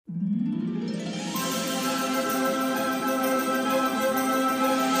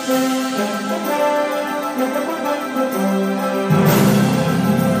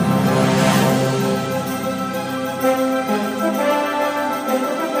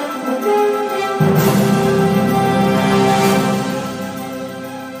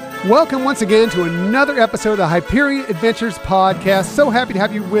Welcome once again to another episode of the Hyperion Adventures podcast. So happy to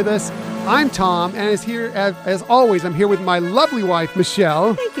have you with us. I'm Tom, and as always, I'm here with my lovely wife,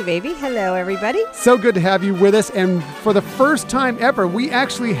 Michelle. Thank you, baby. Hello, everybody. So good to have you with us. And for the first time ever, we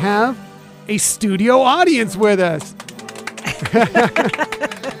actually have a studio audience with us.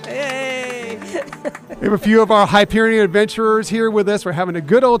 Yay! We have a few of our Hyperion adventurers here with us. We're having a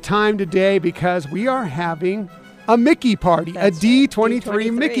good old time today because we are having a Mickey party, That's a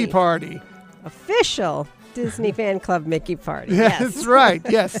D23 Mickey party. Official Disney Fan Club Mickey party. That's right,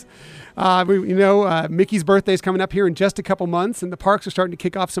 yes. Mickey's birthday is coming up here in just a couple months, and the parks are starting to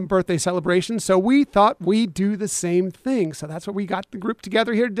kick off some birthday celebrations. So we thought we'd do the same thing. So that's what we got the group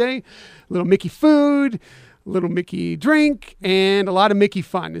together here today. A little Mickey food, a little Mickey drink, and a lot of Mickey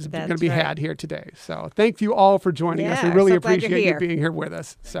fun is going to be had here today. So thank you all for joining us. We really appreciate you being here with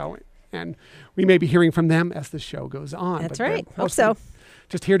us. And we may be hearing from them as the show goes on. That's right. Hope so.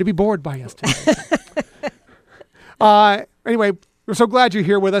 Just here to be bored by us today. Anyway, we're so glad you're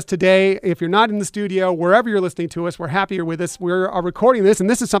here with us today. If you're not in the studio, wherever you're listening to us, we're happy you're with us. We are recording this, and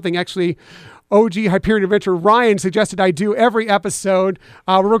this is something actually OG Hyperion Adventure Ryan suggested I do every episode.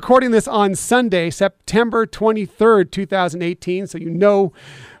 We're recording this on Sunday, September 23rd, 2018, so you know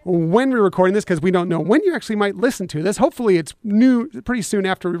when we're recording this, because we don't know when you actually might listen to this. Hopefully it's new pretty soon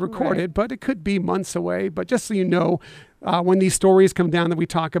after we record it, but it could be months away. But just so you know, when these stories come down that we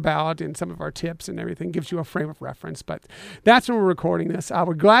talk about and some of our tips and everything, gives you a frame of reference. But that's when we're recording this.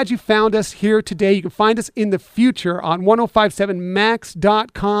 We're glad you found us here today. You can find us in the future on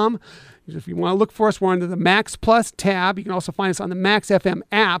 1057max.com. If you want to look for us, we're under the Max Plus tab. You can also find us on the Max FM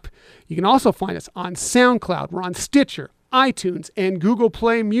app. You can also find us on SoundCloud. We're on Stitcher, iTunes, and Google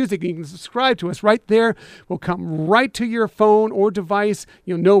Play Music. You can subscribe to us right there. We'll come right to your phone or device.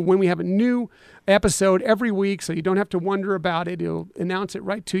 You'll know when we have a new episode every week, so you don't have to wonder about it. It'll announce it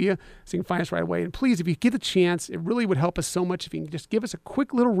right to you, so you can find us right away. And please, if you get a chance, it really would help us so much if you can just give us a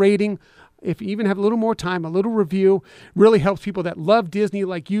quick little rating. If you even have a little more time, a little review, really helps people that love Disney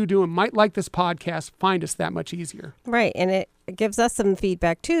like you do and might like this podcast find us that much easier. Right, and it gives us some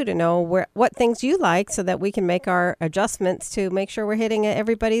feedback, too, to know what things you like so that we can make our adjustments to make sure we're hitting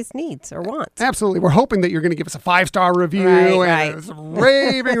everybody's needs or wants. Absolutely. We're hoping that you're going to give us a 5-star review and a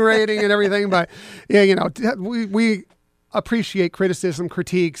raving rating and everything. But, yeah, we appreciate criticism,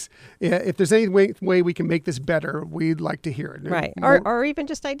 critiques. If there's any way we can make this better, we'd like to hear it. Right. Or even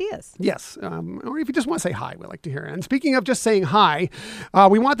just ideas. Yes. Or if you just want to say hi, we'd like to hear it. And speaking of just saying hi,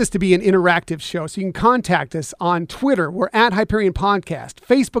 we want this to be an interactive show. So you can contact us on Twitter. We're at Hyperion Podcast.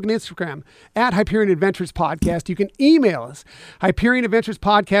 Facebook and Instagram at Hyperion Adventures Podcast. You can email us,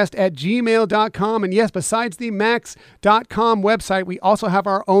 HyperionAdventuresPodcast@gmail.com. And yes, besides the Max.com website, we also have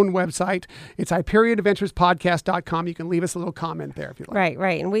our own website. It's HyperionAdventuresPodcast.com. You can leave us a little comment there if you like.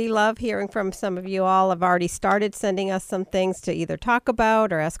 Right. And we love hearing from some of you all. Have already started sending us some things to either talk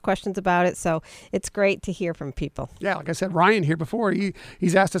about or ask questions about it. So it's great to hear from people. Yeah, like I said, Ryan here before,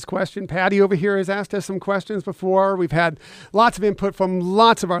 he's asked us questions. Patty over here has asked us some questions before. We've had lots of input from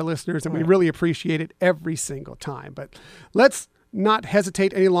lots of our listeners, and we really appreciate it every single time. But let's not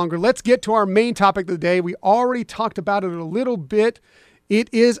hesitate any longer. Let's get to our main topic of the day. We already talked about it a little bit. It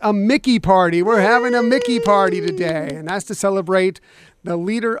is a Mickey party. We're having a Mickey party today, and that's to celebrate the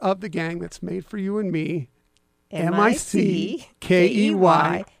leader of the gang that's made for you and me,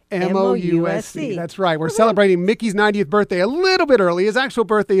 MICKEYMOUSC. That's right. We're celebrating Mickey's 90th birthday a little bit early. His actual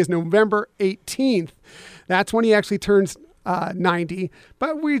birthday is November 18th. That's when he actually turns 90.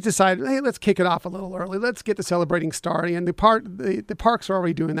 But we decided, hey, let's kick it off a little early. Let's get the celebrating started. And the parks are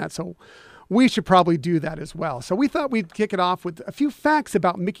already doing that, so we should probably do that as well. So we thought we'd kick it off with a few facts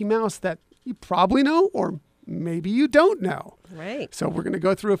about Mickey Mouse that you probably know, or maybe you don't know. Right. So we're going to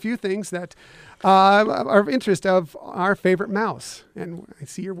go through a few things that are of interest of our favorite mouse. And I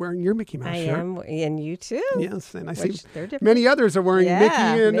see you're wearing your Mickey Mouse shirt. I am, and you too. Yes, and I see many others are wearing Mickey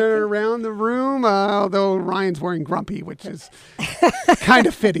and around the room, although Ryan's wearing Grumpy, which is kind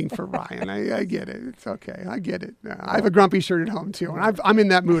of fitting for Ryan. I get it. It's okay. I get it. I have a Grumpy shirt at home too, and I'm in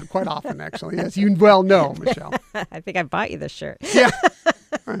that mood quite often, actually, as you well know, Michelle. I think I bought you this shirt. Yeah.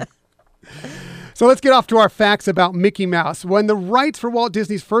 So let's get off to our facts about Mickey Mouse. When the rights for Walt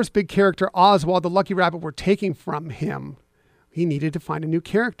Disney's first big character, Oswald the Lucky Rabbit, were taken from him, he needed to find a new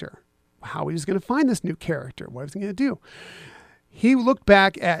character. How he was going to find this new character? What was he going to do? He looked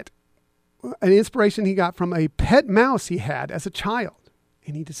back at an inspiration he got from a pet mouse he had as a child,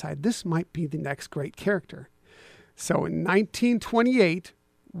 and he decided this might be the next great character. So in 1928,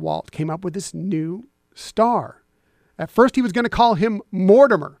 Walt came up with this new star. At first, he was going to call him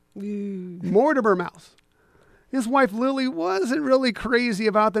Mortimer. Mortimer Mouse. His wife Lily wasn't really crazy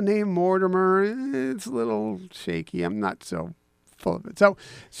about the name Mortimer. It's a little shaky. I'm not so full of it. So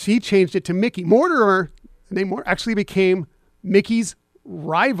she changed it to Mickey. Mortimer, the name actually became Mickey's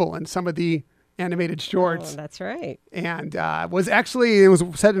rival in some of the animated shorts. Oh, that's right. And it was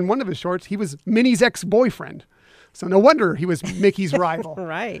said in one of his shorts, he was Minnie's ex-boyfriend. So no wonder he was Mickey's rival.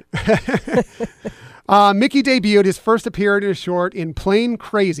 Right. Mickey debuted his first appearance in a short in Plain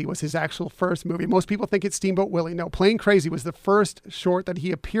Crazy was his actual first movie. Most people think it's Steamboat Willie. No, Plain Crazy was the first short that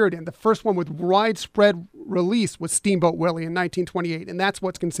he appeared in. The first one with widespread release was Steamboat Willie in 1928. And that's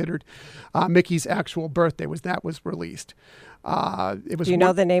what's considered Mickey's actual birthday that was released. Do you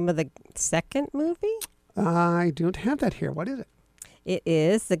know the name of the second movie? I don't have that here. What is it? It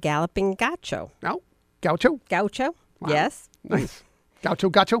is The Galloping Gaucho. No. Gaucho? Gaucho. Wow. Yes. Nice.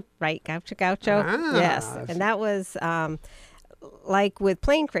 Gaucho? Right. Gaucho. Ah. Yes. And that was like with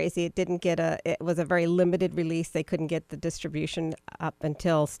Plain Crazy, it was a very limited release. They couldn't get the distribution up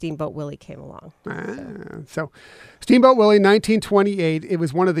until Steamboat Willie came along. So Steamboat Willie, 1928. It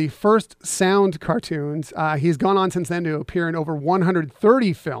was one of the first sound cartoons. He's gone on since then to appear in over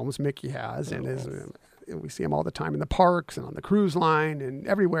 130 films, Mickey has. And we see him all the time in the parks and on the cruise line and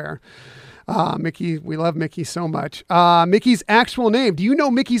everywhere. Mickey, we love Mickey so much. Mickey's actual name. Do you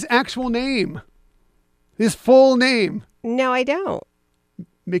know Mickey's actual name? His full name. No, I don't.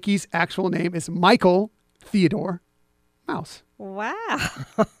 Mickey's actual name is Michael Theodore Mouse. Wow.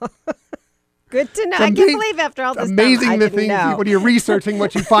 Good to know. I can't believe after all this time, amazing the things when you're researching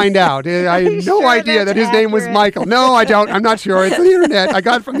what you find out. I had no idea that his name was Michael. No, I don't. I'm not sure. It's the internet. I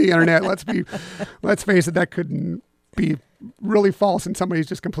got it from the internet. Let's face it, that couldn't be really false and somebody's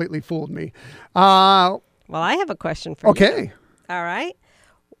just completely fooled me. Well, I have a question for you. Okay. All right.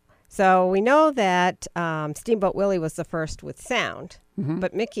 So we know that Steamboat Willie was the first with sound,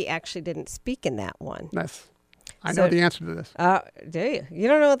 but Mickey actually didn't speak in that one. Yes. I know the answer to this. Do you? You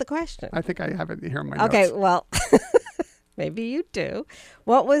don't know the question. I think I have it here in my notes. Okay, well, maybe you do.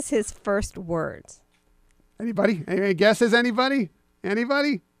 What was his first words? Anybody? Any guesses, anybody?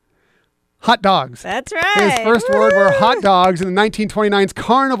 Anybody? Hot dogs. That's right. His first word were hot dogs in the 1929's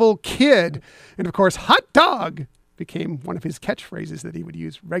Carnival Kid. And of course, hot dog became one of his catchphrases that he would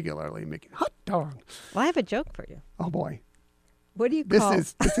use regularly, making hot dog. Well, I have a joke for you. Oh boy. What do you call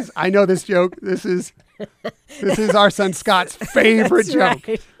This is I know this joke. This is our son Scott's favorite joke.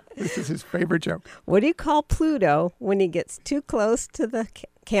 Right. This is his favorite joke. What do you call Pluto when he gets too close to the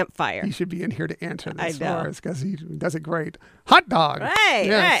campfire? He should be in here to answer this I know. for us because he does it great. Hot dog. Right,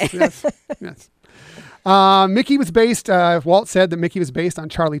 yes, right. Yes. Mickey was based, Walt said that Mickey was based on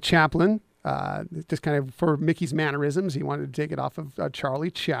Charlie Chaplin. Just kind of for Mickey's mannerisms, he wanted to take it off of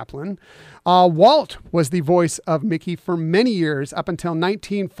Charlie Chaplin. Walt was the voice of Mickey for many years, up until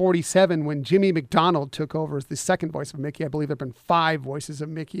 1947 when Jimmy McDonald took over as the second voice of Mickey. I believe there have been 5 voices of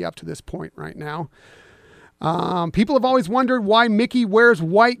Mickey up to this point right now. People have always wondered why Mickey wears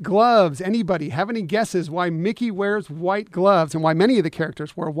white gloves. Anybody have any guesses why Mickey wears white gloves and why many of the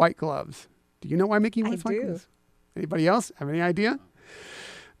characters wear white gloves? Do you know why Mickey wears white gloves? Anybody else have any idea?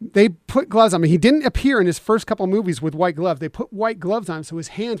 They put gloves on him. He didn't appear in his first couple movies with white gloves. They put white gloves on him so his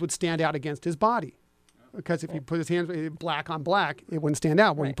hands would stand out against his body. Because if you put his hands black on black, it wouldn't stand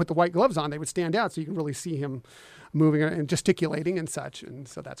out. When you put the white gloves on, they would stand out so you can really see him moving and gesticulating and such. And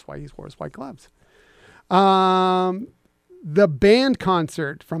so that's why he wears white gloves. The Band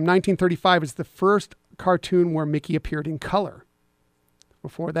Concert from 1935 is the first cartoon where Mickey appeared in color.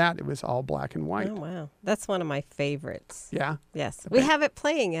 Before that, it was all black and white. Oh, wow. That's one of my favorites. Yeah? Yes. We have it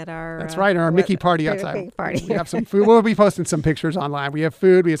playing at our... That's right, our Mickey party outside. Mickey party. We have some food. We'll be posting some pictures online. We have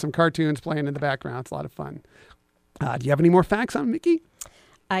food. We have some cartoons playing in the background. It's a lot of fun. Do you have any more facts on Mickey?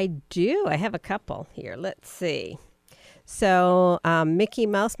 I do. I have a couple here. Let's see. So Mickey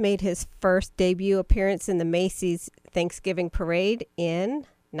Mouse made his first debut appearance in the Macy's Thanksgiving Parade in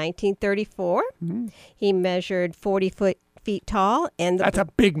 1934. Mm-hmm. He measured 40 feet tall, and that's a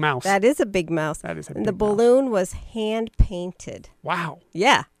big mouse. That is a big mouse. That is a big And the balloon was hand painted. Wow.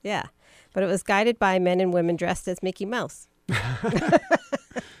 Yeah. But it was guided by men and women dressed as Mickey Mouse.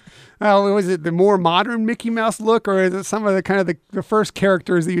 Well, was it the more modern Mickey Mouse look, or is it some of the kind of the first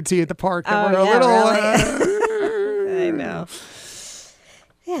characters that you'd see at the park that were a little? Really? I know.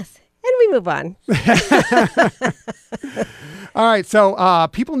 Yes, and we move on. All right, so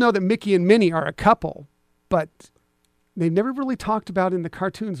people know that Mickey and Minnie are a couple, but they never really talked about in the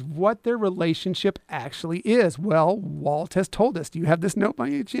cartoons what their relationship actually is. Well, Walt has told us. Do you have this note by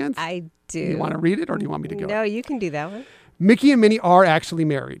any chance? I do. You want to read it, or do you want me to go? No, you can do that one. Mickey and Minnie are actually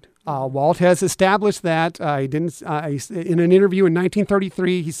married. Walt has established that he didn't. In an interview in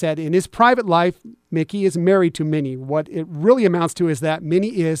 1933, he said, "In his private life, Mickey is married to Minnie. What it really amounts to is that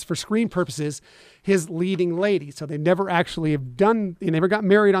Minnie is, for screen purposes, his leading lady." So they never actually they never got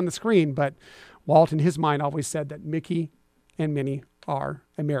married on the screen, but Walt, in his mind, always said that Mickey and Minnie are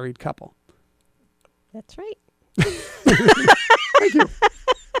a married couple. That's right. Thank you.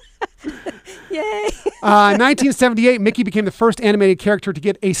 Yay. 1978, Mickey became the first animated character to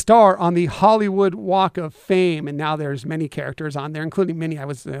get a star on the Hollywood Walk of Fame, and now there's many characters on there, including Minnie. I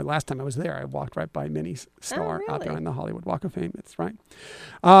was last time I was there, I walked right by Minnie's star out there on the Hollywood Walk of Fame. That's right.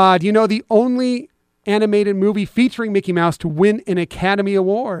 Do you know the only animated movie featuring Mickey Mouse to win an Academy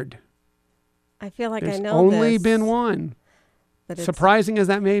Award? I feel like There's I know only this, been one. but it's- Surprising as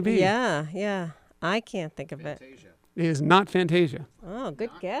that may be. Yeah. I can't think of it. It is not Fantasia. Oh, good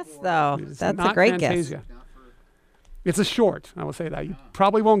guess, though. It is That's a not great Fantasia. It's a short. I will say that. You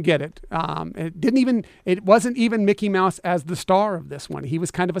probably won't get it. It wasn't even Mickey Mouse as the star of this one. He was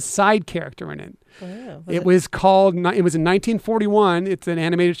kind of a side character in it. guess. Yeah, It was in 1941. It's an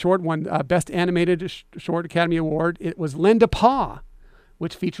animated short, won Best Animated Short Academy Award. It was Linda Pa,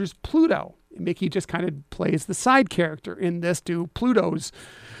 which features Pluto. Mickey just kind of plays the side character in this to Pluto's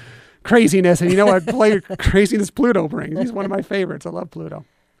craziness. And you know what craziness Pluto brings? He's one of my favorites. I love Pluto.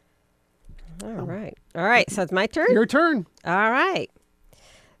 All right. So it's my turn? Your turn. All right.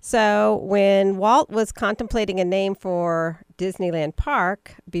 So when Walt was contemplating a name for Disneyland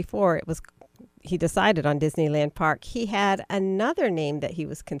Park, before he decided on Disneyland Park, he had another name that he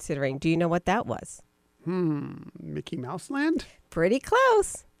was considering. Do you know what that was? Mickey Mouse Land? Pretty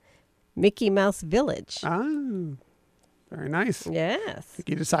close. Mickey Mouse Village. Oh, very nice. Yes.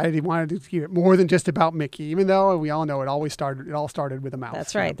 He decided he wanted to keep it more than just about Mickey, even though we all know it all started with a mouse.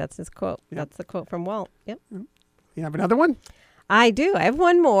 That's right. That's his quote. Yep. That's the quote from Walt. Yep. You have another one? I do. I have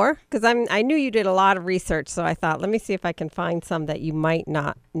one more because I knew you did a lot of research, so I thought, let me see if I can find some that you might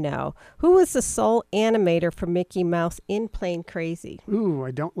not know. Who was the sole animator for Mickey Mouse in Plain Crazy? Ooh,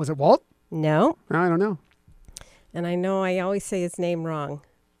 was it Walt? No. I don't know. And I know I always say his name wrong.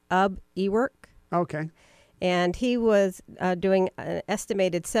 Ub Iwerk. Okay. And he was doing an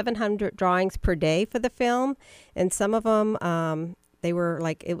estimated 700 drawings per day for the film. And some of them, they were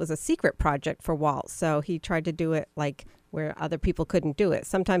like, it was a secret project for Walt. So he tried to do it like where other people couldn't do it.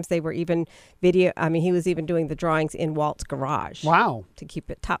 Sometimes they were even he was even doing the drawings in Walt's garage. Wow. To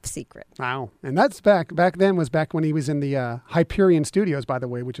keep it top secret. Wow. And that's back then was back when he was in the Hyperion Studios, by the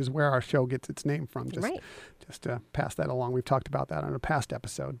way, which is where our show gets its name from. Just to pass that along. We've talked about that on a past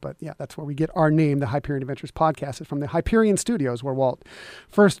episode. But yeah, that's where we get our name, the Hyperion Adventures podcast. It's from the Hyperion Studios, where Walt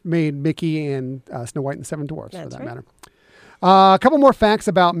first made Mickey and Snow White and the Seven Dwarfs, for that matter. A couple more facts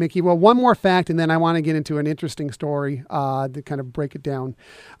about Mickey. Well, one more fact, and then I want to get into an interesting story to kind of break it down.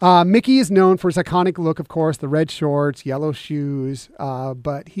 Mickey is known for his iconic look, of course, the red shorts, yellow shoes,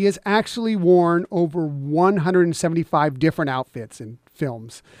 but he has actually worn over 175 different outfits in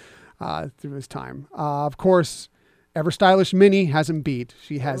films through his time. Of course, Ever Stylish Minnie has him beat.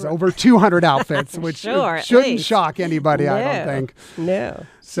 She has over 200 outfits, which shouldn't shock anybody, I don't think. No.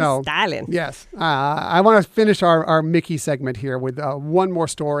 So, styling. Yes. I want to finish our Mickey segment here with one more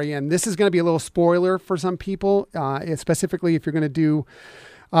story. And this is going to be a little spoiler for some people, specifically if you're going to do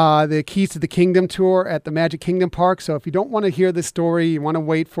the Keys to the Kingdom tour at the Magic Kingdom Park. So if you don't want to hear this story, you want to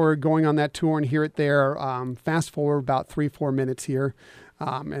wait for going on that tour and hear it there, fast forward about 3-4 minutes here.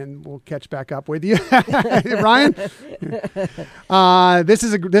 And we'll catch back up with you, Ryan. This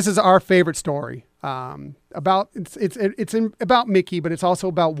is our favorite story about about Mickey, but it's also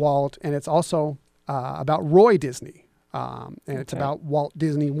about Walt, and it's also about Roy Disney, and it's about Walt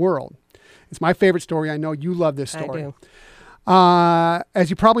Disney World. It's my favorite story. I know you love this story. I do. As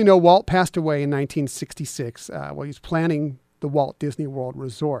you probably know, Walt passed away in 1966 while he was planning the Walt Disney World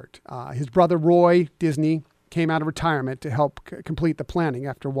Resort. His brother Roy Disney came out of retirement to help complete the planning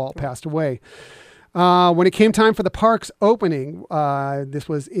after Walt passed away. When it came time for the park's opening, this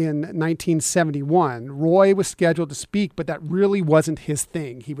was in 1971, Roy was scheduled to speak, but that really wasn't his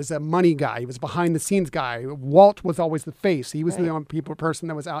thing. He was a money guy. He was a behind-the-scenes guy. Walt was always the face. He was the only person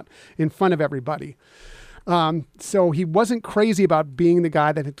that was out in front of everybody. So he wasn't crazy about being the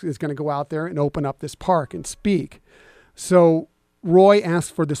guy that is going to go out there and open up this park and speak. So Roy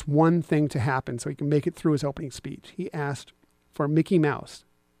asked for this one thing to happen so he can make it through his opening speech. He asked for Mickey Mouse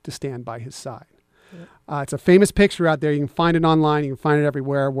to stand by his side. Yep. It's a famous picture out there. You can find it online. You can find it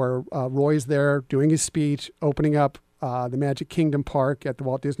everywhere where Roy's there doing his speech, opening up the Magic Kingdom Park at the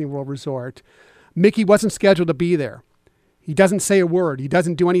Walt Disney World Resort. Mickey wasn't scheduled to be there. He doesn't say a word. He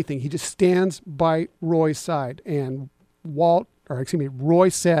doesn't do anything. He just stands by Roy's side. And Roy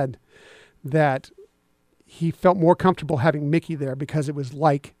said that he felt more comfortable having Mickey there because it was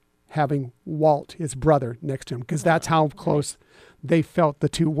like having Walt, his brother, next to him, because that's how close they felt the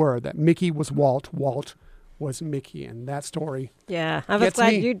two were, that Mickey was Walt, Walt was Mickey, and that story. Yeah, I was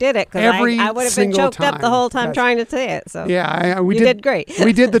glad you did it, because I would have been choked up the whole time trying to say it. So yeah, you did great.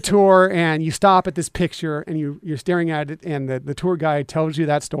 We did the tour, and you stop at this picture, and you're staring at it, and the tour guide tells you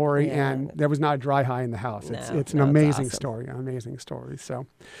that story, and there was not a dry eye in the house. It's an amazing story, an amazing story. So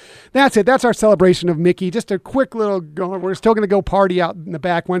that's it. That's our celebration of Mickey. Just a quick little go. We're still going to go party out in the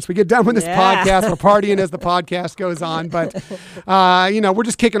back once we get done with this podcast. We're partying as the podcast goes on, but we're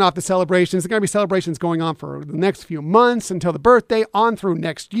just kicking off the celebrations. There's going to be celebrations going on for the next few months until the birthday, on through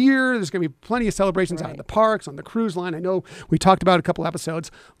next year. There's going to be plenty of celebrations out at the parks, on the cruise line. I know we talked about a couple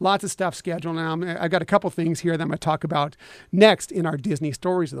episodes, lots of stuff scheduled. And I've got a couple things here that I'm going to talk about next in our Disney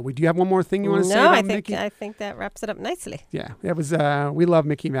stories of the week. Do you have one more thing you want to say about Mickey? I think that wraps it up nicely. Yeah, it was. We love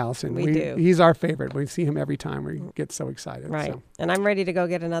Mickey Mouse, and we do. He's our favorite. We see him every time. We get so excited. Right, so. And I'm ready to go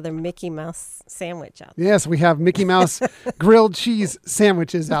get another Mickey Mouse sandwich out there. Yes, we have Mickey Mouse grilled cheese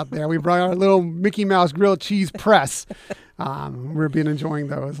sandwiches out there. We brought our little Mickey Mouse grilled cheese press. We've been enjoying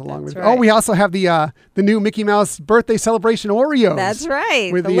those along with. Right. Oh, we also have the new Mickey Mouse birthday celebration Oreos. That's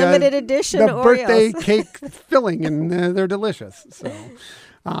right, with the limited edition the Oreos. Birthday cake filling, and they're delicious. So.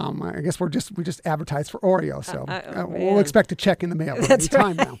 I guess we just advertise for Oreo, so we'll expect a check in the mail any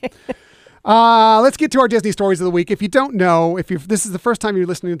time now. Let's get to our Disney stories of the week. If you don't know, if this is the first time you're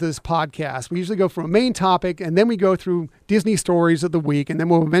listening to this podcast, we usually go from a main topic, and then we go through Disney stories of the week, and then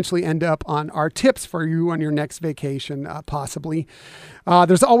we'll eventually end up on our tips for you on your next vacation, possibly.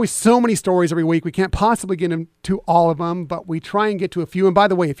 There's always so many stories every week. We can't possibly get into all of them, but we try and get to a few. And by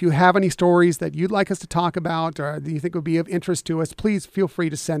the way, if you have any stories that you'd like us to talk about or that you think would be of interest to us, please feel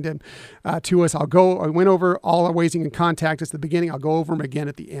free to send them to us. I went over all our ways you can contact us at the beginning. I'll go over them again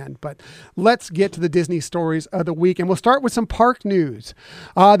at the end. But let's get to the Disney stories of the week. And we'll start with some park news.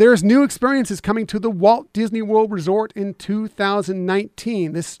 There's new experiences coming to the Walt Disney World Resort in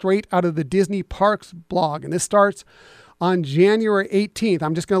 2019. This straight out of the Disney Parks blog. And this starts on January 18th.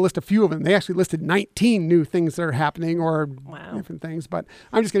 I'm just going to list a few of them. They actually listed 19 new things that are happening or different things, but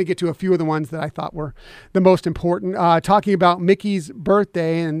I'm just going to get to a few of the ones that I thought were the most important. Talking about Mickey's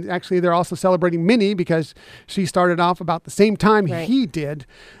birthday, and actually they're also celebrating Minnie because she started off about the same time he did.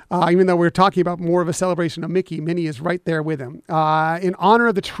 Even though we're talking about more of a celebration of Mickey, Minnie is right there with him. In honor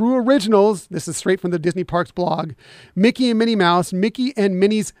of the true originals, this is straight from the Disney Parks blog, Mickey and Minnie Mouse, Mickey and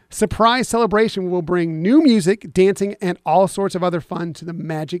Minnie's surprise celebration will bring new music, dancing, and all sorts of other fun to the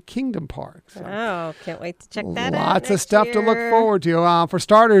Magic Kingdom Park. So, can't wait to check that out. Lots of stuff to look forward to. For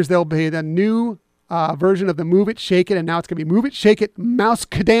starters, there'll be the new version of the Move It, Shake It, and now it's going to be Move It, Shake It, Mouse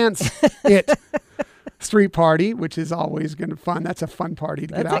Cadance It. Street party, which is always going to be fun. That's a fun party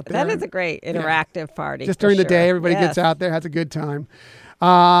to get out there. That is a great interactive party. Just during the day, everybody gets out there, has a good time.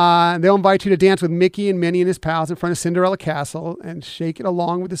 They'll invite you to dance with Mickey and Minnie and his pals in front of Cinderella Castle and shake it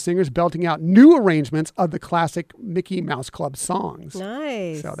along with the singers belting out new arrangements of the classic Mickey Mouse Club songs.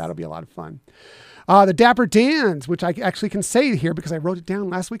 Nice. So that'll be a lot of fun. The Dapper Dans, which I actually can say here because I wrote it down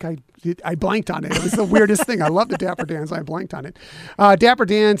last week. I blanked on it. It was the weirdest thing. I love the Dapper Dans. I blanked on it. Dapper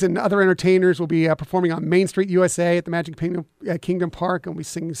Dans and other entertainers will be performing on Main Street, USA at the Magic Kingdom Park, and we'll be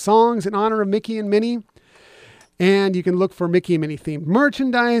singing songs in honor of Mickey and Minnie. And you can look for Mickey and Minnie themed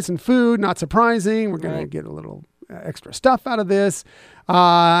merchandise and food. Not surprising. We're going to get a little extra stuff out of this.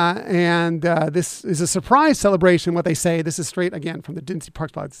 And this is a surprise celebration, what they say. This is straight, again, from the Disney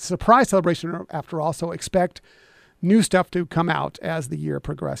Parks blog. It's a surprise celebration after all, so expect new stuff to come out as the year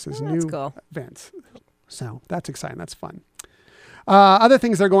progresses. New events. So that's exciting. That's fun. Other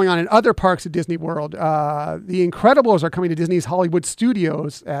things that are going on in other parks at Disney World. The Incredibles are coming to Disney's Hollywood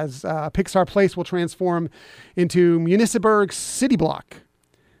Studios as Pixar Place will transform into Municipalburg City Block.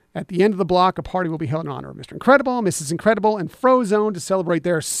 At the end of the block, a party will be held in honor of Mr. Incredible, Mrs. Incredible, and Frozone to celebrate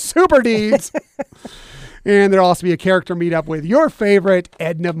their super deeds. And there'll also be a character meetup with your favorite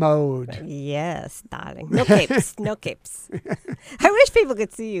Edna Mode. Yes, darling. No capes. No capes. I wish people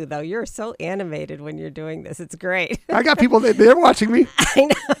could see you, though. You're so animated when you're doing this. It's great. I got people, they're watching me. I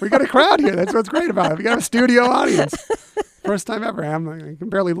know. We got a crowd here. That's what's great about it. We got a studio audience. First time ever. I can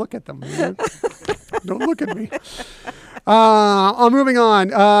barely look at them. Don't look at me. Moving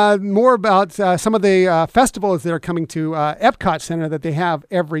on, more about some of the festivals that are coming to Epcot Center that they have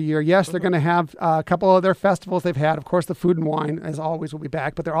every year. Yes, they're going to have a couple of their festivals they've had. Of course, the Food and Wine, as always, will be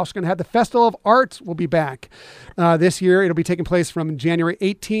back, but they're also going to have the Festival of Arts will be back. This year, it'll be taking place from January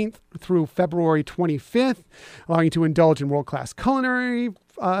 18th through February 25th, allowing you to indulge in world-class culinary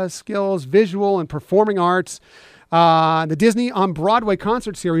skills, visual and performing arts. The Disney on Broadway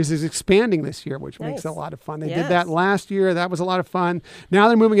concert series is expanding this year, which makes it a lot of fun. They did that last year. That was a lot of fun. Now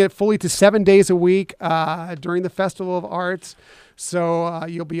they're moving it fully to 7 days a week during the Festival of Arts. So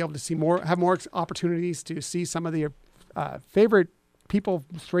you'll be able to have more opportunities to see some of the favorite people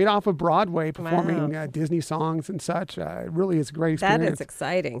straight off of Broadway performing Disney songs and such. It really is a great experience. That is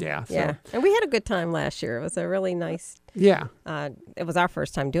exciting. Yeah. Yeah. And we had a good time last year. It was a really nice. Yeah. It was our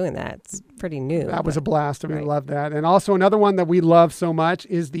first time doing that. It's pretty new. That was a blast. We love that. And also another one that we love so much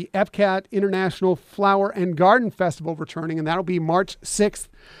is the Epcot International Flower and Garden Festival returning, and that'll be March 6th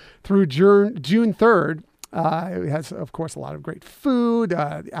through June 3rd. It has, of course, a lot of great food,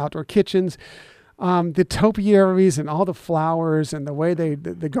 outdoor kitchens. The topiaries and all the flowers and the way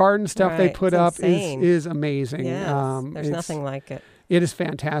the garden stuff they put up is amazing. Yes, there's nothing like it. It is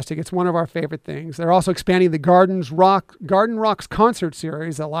fantastic. It's one of our favorite things. They're also expanding the Garden Rocks concert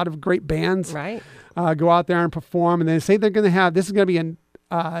series. A lot of great bands go out there and perform. And they say they're going to have, this is going to be a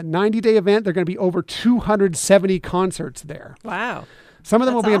 90-day event. They're going to be over 270 concerts there. Wow. Some of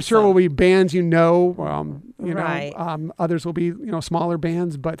them will be, I'm sure, will be bands Right. Others will be, smaller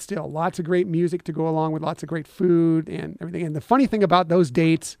bands, but still lots of great music to go along with lots of great food and everything. And the funny thing about those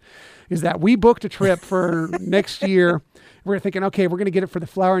dates is that we booked a trip for next year. We're thinking, okay, we're going to get it for the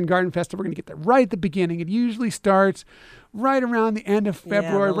Flower and Garden Festival. We're going to get that right at the beginning. It usually starts right around the end of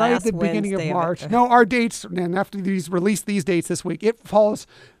February, right at the beginning of March. No, our dates, and after release these dates this week, it falls.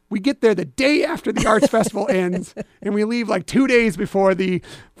 We get there the day after the Arts Festival ends, and we leave like 2 days before the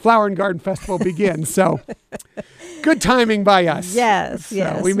Flower and Garden Festival begins. So good timing by us. Yes,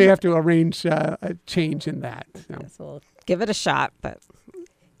 yes. We may have to arrange a change in that. So. Yes, we'll give it a shot, but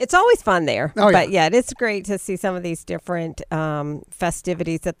it's always fun there. Oh, yeah. But yeah, it's great to see some of these different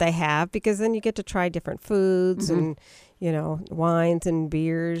festivities that they have, because then you get to try different foods and wines and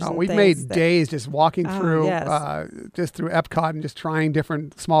beers. We've made days just walking through, just through Epcot and just trying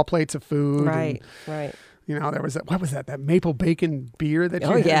different small plates of food. Right. There was what was that? That maple bacon beer that you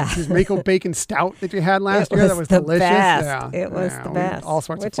had? Yeah. This maple bacon stout that you had last year. That was delicious. Best. Yeah. It was the best. All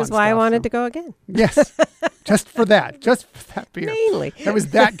sorts Which of fun is why stuff, I wanted to go again. Yes. Just for that beer. Mainly. It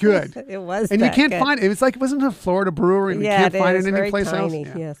was that good. It was. And you can't find it. It was like, it wasn't a Florida brewery. And you can't find it any place else.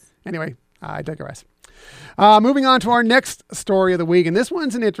 Yeah. Yes. Anyway, I digress. Moving on to our next story of the week, and this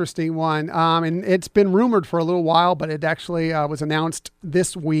one's an interesting one, and it's been rumored for a little while, but it actually was announced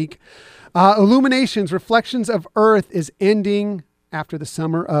this week. Illuminations, Reflections of Earth is ending after the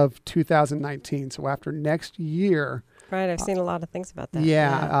summer of 2019, so after next year. Right, I've seen a lot of things about that.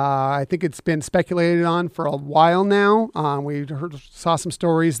 Yeah, I think it's been speculated on for a while now. We saw some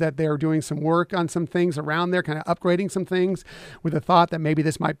stories that they're doing some work on some things around there, kind of upgrading some things with the thought that maybe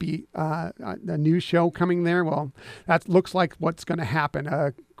this might be a new show coming there. Well, that looks like what's going to happen.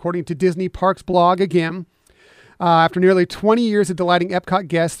 According to Disney Parks blog again, after nearly 20 years of delighting Epcot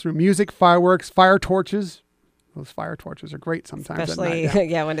guests through music, fireworks, fire torches. Those fire torches are great sometimes. Especially, at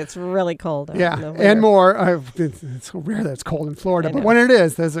night. When it's really cold. And more. It's so rare that it's cold in Florida, but when it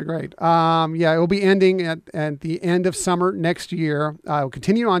is, those are great. It will be ending at the end of summer next year. It will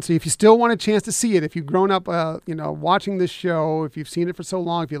continue on. So if you still want a chance to see it, if you've grown up, watching this show, if you've seen it for so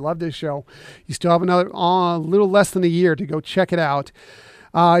long, if you love this show, you still have another little less than a year to go check it out.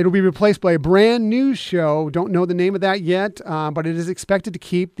 It'll be replaced by a brand new show. Don't know the name of that yet, but it is expected to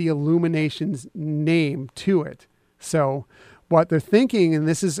keep the Illuminations name to it. So what they're thinking, and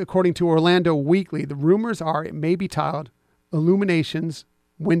this is according to Orlando Weekly, the rumors are it may be titled Illuminations,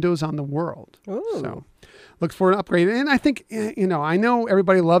 Windows on the World. Ooh. So look for an upgrade. And I think, I know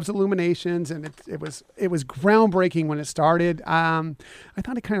everybody loves Illuminations, and it was groundbreaking when it started. I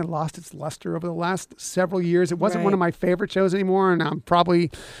thought it kind of lost its luster over the last several years. It wasn't one of my favorite shows anymore, and I'm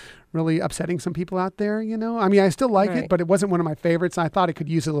probably really upsetting some people out there, I mean, I still like it, but it wasn't one of my favorites. I thought it could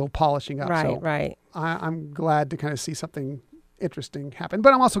use a little polishing up. Right. I'm glad to kind of see something interesting happen,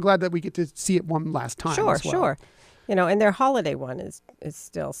 but I'm also glad that we get to see it one last time. Sure. And their holiday one is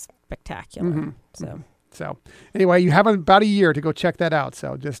still spectacular. Mm-hmm. So anyway, you have about a year to go check that out.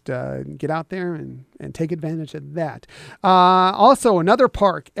 So just get out there and take advantage of that. Also, another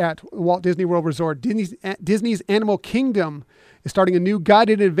park at Walt Disney World Resort, Disney's Animal Kingdom, is starting a new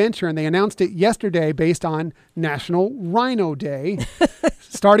guided adventure, and they announced it yesterday based on National Rhino Day.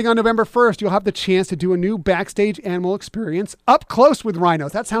 Starting on November 1st, you'll have the chance to do a new backstage animal experience up close with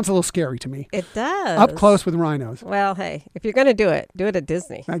rhinos. That sounds a little scary to me. It does. Up close with rhinos. Well, hey, if you're going to do it at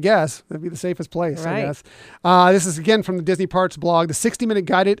Disney. I guess. That'd be the safest place, right. I guess. This is, again, from the Disney Parks blog. The 60-minute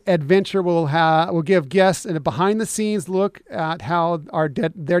guided adventure will give guests a behind-the-scenes look at how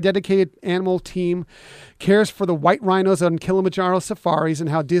their dedicated animal team cares for the white rhinos on Kilimanjaro safaris and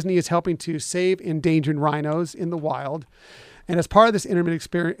how Disney is helping to save endangered rhinos. rhinos in the wild. And as part of this intimate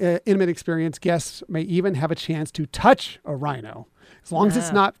experience, guests may even have a chance to touch a rhino, as long as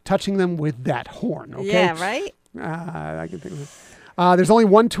it's not touching them with that horn. Okay? Yeah, right? I can think of it. There's only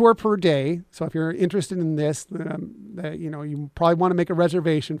one tour per day, so if you're interested in this, you probably want to make a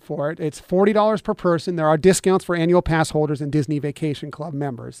reservation for it. It's $40 per person. There are discounts for annual pass holders and Disney Vacation Club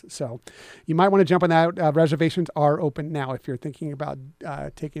members, so you might want to jump on that. Reservations are open now if you're thinking about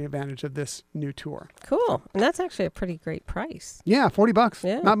taking advantage of this new tour. Cool, and that's actually a pretty great price. Yeah, $40.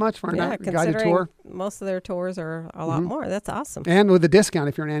 Yeah. Not much for a guided tour. Most of their tours are a lot more. That's awesome. And with the discount,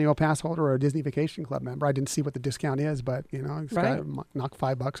 if you're an annual pass holder or a Disney Vacation Club member, I didn't see what the discount is, but it's got to knock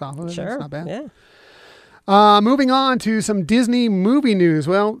 $5 off of it. Sure. It's not bad. Yeah. Moving on to some Disney movie news.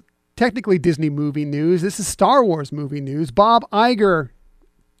 Well, technically Disney movie news. This is Star Wars movie news. Bob Iger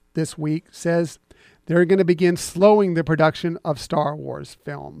this week says they're going to begin slowing the production of Star Wars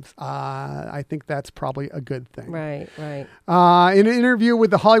films. I think that's probably a good thing. Right. In an interview with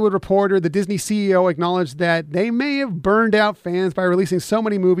The Hollywood Reporter, the Disney CEO acknowledged that they may have burned out fans by releasing so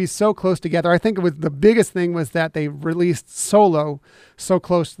many movies so close together. I think the biggest thing was that they released Solo so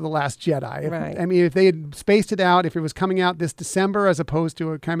close to The Last Jedi. Right. I mean, if they had spaced it out, if it was coming out this December as opposed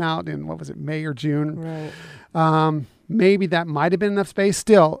to it come out in, May or June, Right. Maybe that might have been enough space.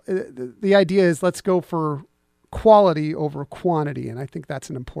 Still, the idea is let's go for quality over quantity, and I think that's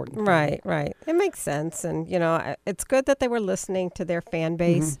an important thing. Right. It makes sense, and it's good that they were listening to their fan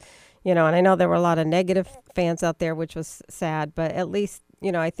base. And I know there were a lot of negative fans out there, which was sad, but at least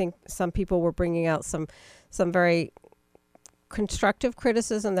I think some people were bringing out some very constructive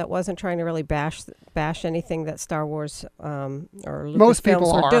criticism that wasn't trying to really bash anything that Star Wars or most people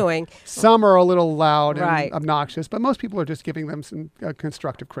Lucasfilms were doing. Some are a little loud Right. and obnoxious, but most people are just giving them some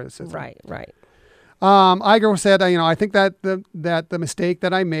constructive criticism. Right. Iger said, I think that the mistake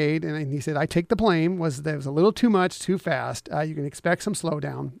that I made, and he said, I take the blame, was that it was a little too much, too fast. You can expect some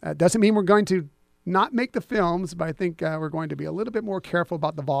slowdown. Doesn't mean we're going to not make the films, but I think we're going to be a little bit more careful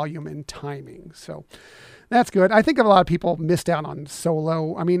about the volume and timing. So that's good. I think a lot of people missed out on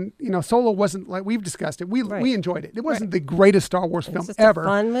Solo. I mean, Solo wasn't, like we've discussed it. We enjoyed it. It wasn't the greatest Star Wars film just ever. A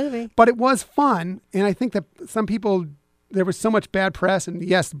fun movie. But it was fun. And I think that some people, there was so much bad press and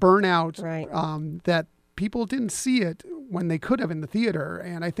yes, burnout, that people didn't see it when they could have in the theater.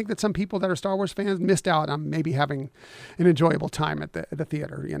 And I think that some people that are Star Wars fans missed out on maybe having an enjoyable time at the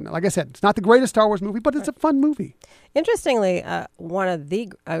theater. And like I said, it's not the greatest Star Wars movie, but it's a fun movie. Interestingly, one of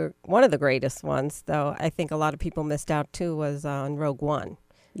the greatest ones, though, I think a lot of people missed out too, was on Rogue One.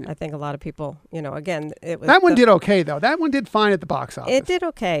 Yeah. I think a lot of people, again, it was that one did okay though. That one did fine at the box office. It did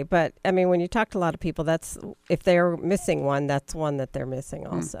okay, but I mean, when you talk to a lot of people, that's if they're missing one, that's one that they're missing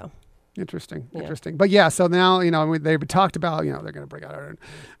also. Interesting. But yeah, so now, they've talked about, they're going to bring out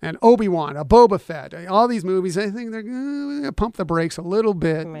an Obi-Wan, a Boba Fett, all these movies. I think they're going to pump the brakes a little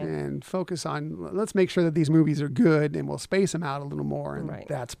bit and focus on, let's make sure that these movies are good and we'll space them out a little more. And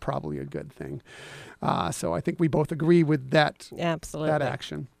that's probably a good thing. So I think we both agree with that. Absolutely. That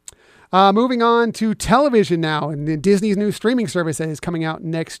action. Moving on to television now, and Disney's new streaming service is coming out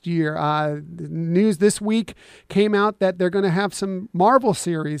next year. The news this week came out that they're going to have some Marvel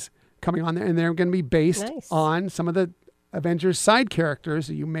series coming on there, and they're going to be based on some of the Avengers side characters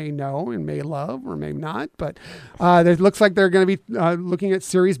that you may know and may love or may not. But it looks like they're going to be looking at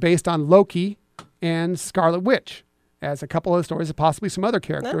series based on Loki and Scarlet Witch as a couple of stories, and possibly some other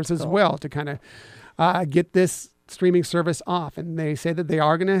characters as well to kind of get this streaming service off. And they say that they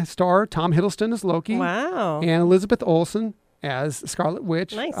are going to star Tom Hiddleston as Loki. Wow. And Elizabeth Olsen as Scarlet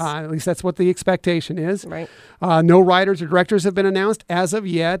Witch. Nice. At least that's what the expectation is. Right. No writers or directors have been announced as of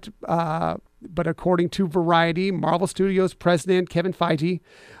yet, but according to Variety, Marvel Studios president Kevin Feige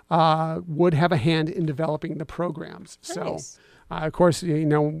would have a hand in developing the programs. Nice. So, of course,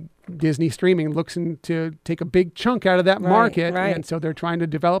 Disney streaming looks to take a big chunk out of that market, and so they're trying to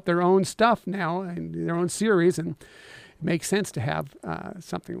develop their own stuff now and their own series, and makes sense to have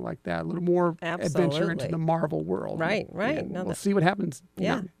something like that, a little more adventure into the Marvel world. Right. We'll see what happens.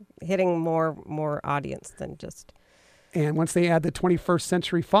 Yeah, hitting more audience than just. And once they add the 21st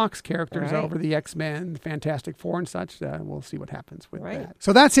Century Fox characters over the X-Men, Fantastic Four and such, we'll see what happens with that.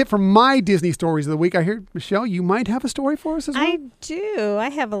 So that's it for my Disney stories of the week. I hear, Michelle, you might have a story for us as well? I do. I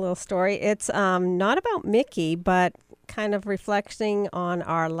have a little story. It's not about Mickey, but kind of reflecting on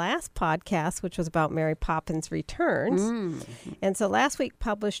our last podcast, which was about Mary Poppins Returns. And so last week,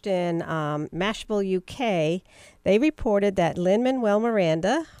 published in Mashable, UK, they reported that Lin-Manuel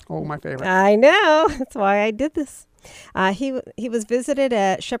Miranda... Oh, my favorite. I know. That's why I did this. He was visited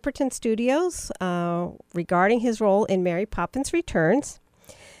at Shepperton Studios regarding his role in Mary Poppins Returns.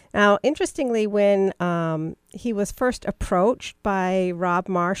 Now, interestingly, when he was first approached by Rob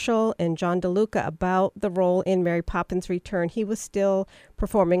Marshall and John DeLuca about the role in Mary Poppins Return, he was still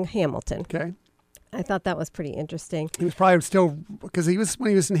performing Hamilton. Okay. I thought that was pretty interesting. He was probably still, because when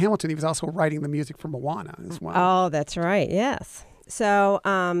he was in Hamilton, he was also writing the music for Moana as well. Oh, that's right. Yes. So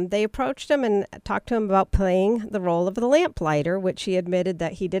they approached him and talked to him about playing the role of the lamplighter, which he admitted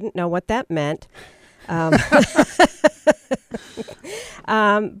that he didn't know what that meant.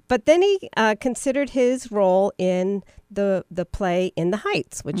 But then he considered his role in the play In the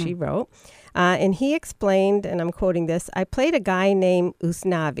Heights, which he wrote. And he explained, and I'm quoting this, I played a guy named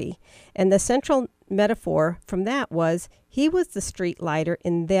Usnavi, and the central metaphor from that was he was the street lighter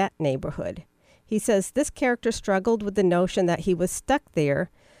in that neighborhood. He says this character struggled with the notion that he was stuck there,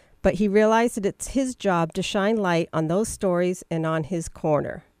 but he realized that it's his job to shine light on those stories and on his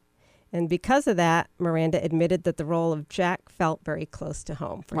corner. And because of that, Miranda admitted that the role of Jack felt very close to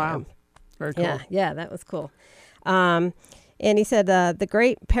home for him. Very cool. Yeah, that was cool. And he said the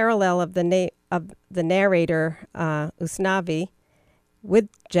great parallel of the narrator Usnavi with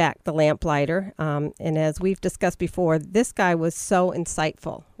Jack the lamplighter, and as we've discussed before, this guy was so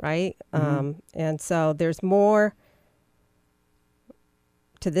insightful, right? And so there's more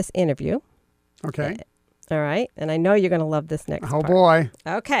to this interview. Okay. All right, and I know you're going to love this next part. Oh, boy.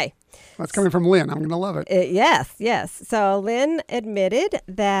 Okay. That's coming from Lynn. I'm going to love it. Yes. So Lynn admitted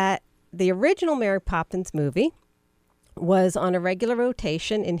that the original Mary Poppins movie was on a regular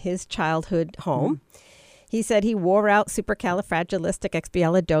rotation in his childhood home. He said he wore out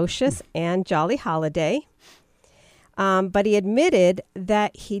Supercalifragilisticexpialidocious and Jolly Holiday. But he admitted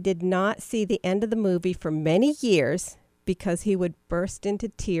that he did not see the end of the movie for many years because he would burst into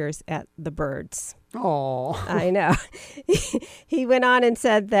tears at the birds. Oh. I know. He went on and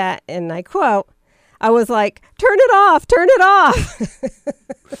said that, and I quote, I was like, turn it off.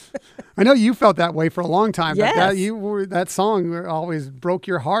 I know you felt that way for a long time. Yes. That song always broke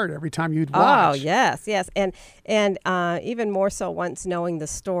your heart every time you'd watch. Oh, yes. And even more so once knowing the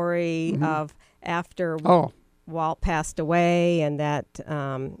story of after Walt passed away, and that,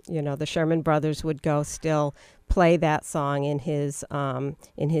 the Sherman Brothers would go still play that song in his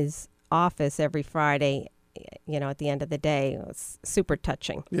office every Friday, at the end of the day. It was super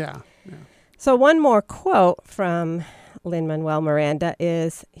touching. Yeah. So one more quote from Lin-Manuel Miranda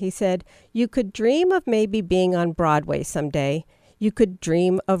is, he said, you could dream of maybe being on Broadway someday. You could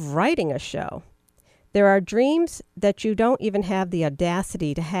dream of writing a show. There are dreams that you don't even have the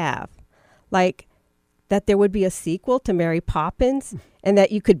audacity to have, like that there would be a sequel to Mary Poppins and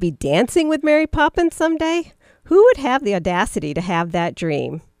that you could be dancing with Mary Poppins someday. Who would have the audacity to have that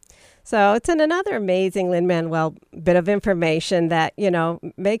dream? So it's another amazing Lin-Manuel bit of information that,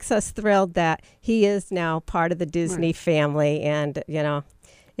 makes us thrilled that he is now part of the Disney family. And, it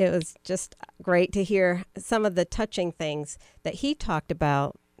was just great to hear some of the touching things that he talked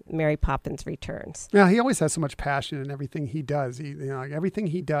about Mary Poppins Returns. Yeah, he always has so much passion in everything he does. Everything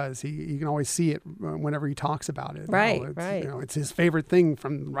he does, you can always see it whenever he talks about it. Right. It's his favorite thing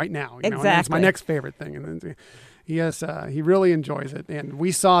from right now. Exactly. It's my next favorite thing. And then he really enjoys it. And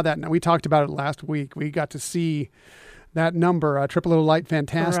we saw that. And we talked about it last week. We got to see that number, Triple Little Light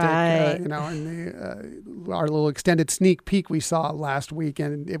Fantastic, right. Our little extended sneak peek we saw last week,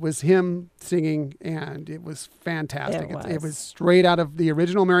 and it was him singing, and it was fantastic. It was straight out of the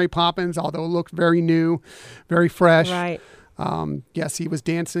original Mary Poppins, although it looked very new, very fresh. Right. Yes, he was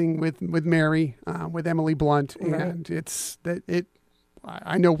dancing with Mary, with Emily Blunt, and right.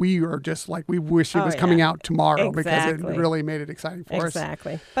 I know we are just like, we wish it was coming out tomorrow because it really made it exciting for us.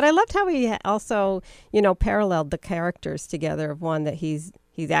 Exactly. But I loved how he also, paralleled the characters together of one that he's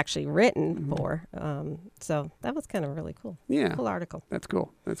actually written for. So that was kind of really cool. Yeah. Cool article. That's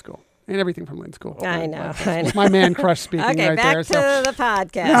cool. And everything from Lynn's cool. I know. My man crush speaking okay, right back there. to the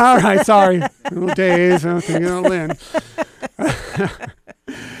podcast. All right, sorry. Little days, Lynn.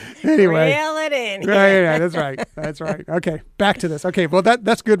 Anyway. Reel it in. Yeah, that's right. Okay, back to this. Okay, well,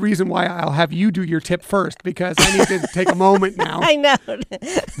 that's good reason why I'll have you do your tip first, because I need to take a moment now. I know.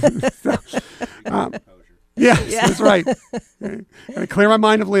 Yes, that's right. Gotta clear my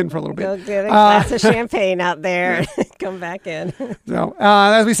mind of Lynn for a little bit. Go get a glass of champagne out there and come back in. So,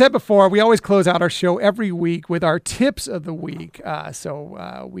 as we said before, we always close out our show every week with our tips of the week.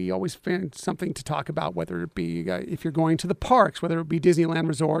 So we always find something to talk about, whether it be if you're going to the parks, whether it be Disneyland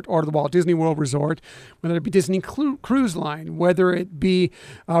Resort or the Walt Disney World Resort, whether it be Disney Cruise Line, whether it be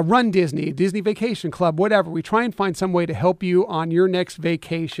Run Disney, Disney Vacation Club, whatever. We try and find some way to help you on your next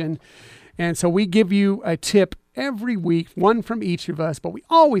vacation. And so we give you a tip every week, one from each of us, but we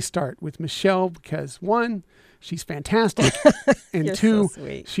always start with Michelle because one, she's fantastic, and You're two, so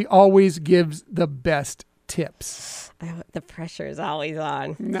sweet. she always gives the best tips. The pressure is always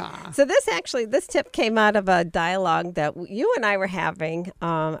on. Nah. So this tip came out of a dialogue that you and I were having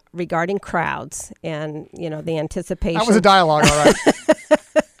regarding crowds and, the anticipation. That was a dialogue, all right.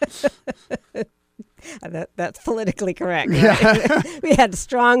 That's politically correct. Right? Yeah. We had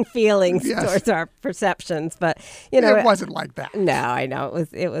strong feelings Yes. towards our perceptions, but It wasn't like that. No, I know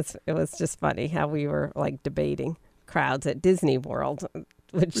it was just funny how we were like debating crowds at Disney World,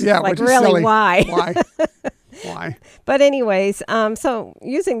 which is Which is really silly. why. Why? But anyways, so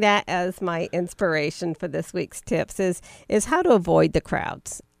using that as my inspiration for this week's tips is how to avoid the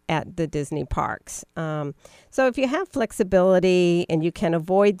crowds at the Disney parks. So if you have flexibility and you can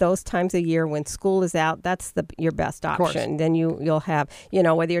avoid those times of year when school is out, that's your best option. Then you'll have,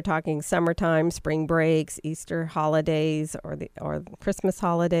 whether you're talking summertime, spring breaks, Easter holidays, or Christmas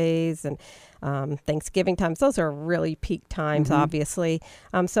holidays, and Thanksgiving times. Those are really peak times, obviously.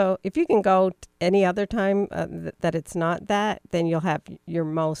 So if you can go any other time that it's not that, then you'll have your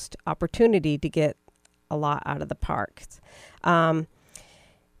most opportunity to get a lot out of the parks.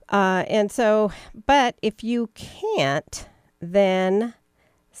 But if you can't, then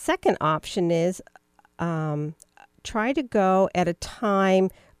second option is try to go at a time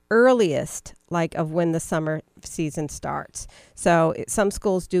earliest, like of when the summer season starts. So some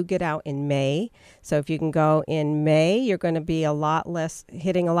schools do get out in May. So if you can go in May, you're going to be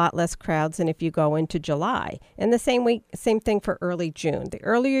hitting a lot less crowds than if you go into July. And the same thing for early June. The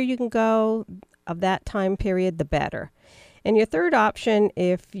earlier you can go of that time period, the better. And your third option,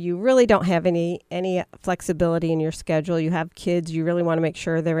 if you really don't have any flexibility in your schedule, you have kids, you really want to make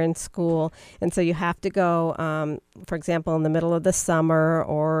sure they're in school, and so you have to go, for example, in the middle of the summer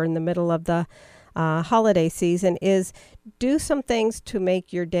or in the middle of the holiday season, is do some things to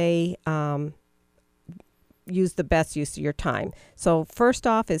make your day use the best use of your time. So first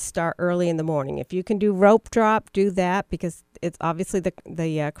off is start early in the morning. If you can do rope drop, do that, because it's obviously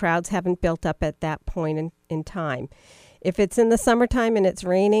the crowds haven't built up at that point in time. If it's in the summertime and it's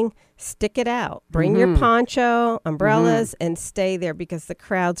raining, stick it out. Bring your poncho, umbrellas, and stay there, because the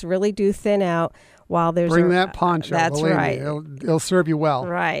crowds really do thin out while there's Bring that poncho. That's right. It'll serve you well.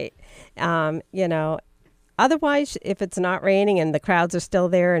 Right. Otherwise, if it's not raining and the crowds are still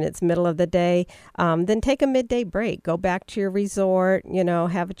there and it's middle of the day, then take a midday break. Go back to your resort,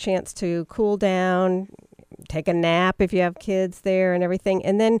 have a chance to cool down, take a nap if you have kids there and everything,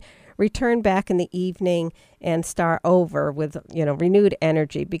 and then return back in the evening and start over with, renewed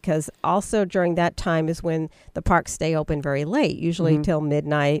energy, because also during that time is when the parks stay open very late, usually till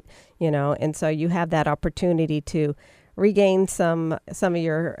midnight, and so you have that opportunity to regain some of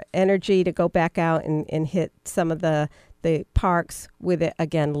your energy to go back out and hit some of the parks with it,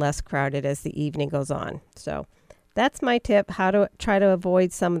 again, less crowded as the evening goes on. So that's my tip, how to try to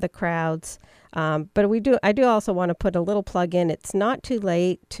avoid some of the crowds. But I do also want to put a little plug in. It's not too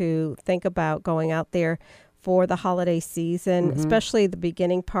late to think about going out there for the holiday season, especially the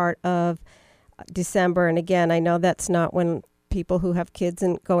beginning part of December. And again, I know that's not when people who have kids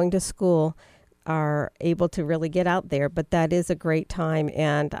and going to school are able to really get out there, but that is a great time.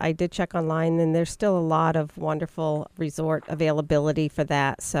 And I did check online, and there's still a lot of wonderful resort availability for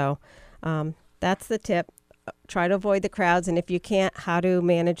that. So that's the tip. Try to avoid the crowds, and if you can't, how to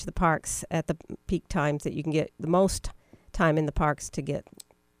manage the parks at the peak times that you can get the most time in the parks to get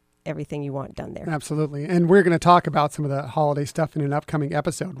everything you want done there. Absolutely. And we're going to talk about some of the holiday stuff in an upcoming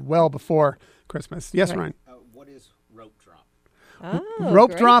episode well before Christmas. Yes, Ryan? What is rope drop?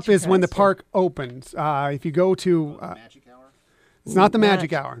 Rope drop is when the park opens. If you go to... Magic hour? It's not the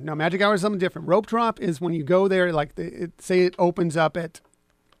magic hour. No, magic hour is something different. Rope drop is when you go there, say it opens up at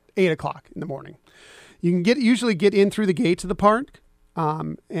 8 o'clock in the morning. You can usually get in through the gates of the park,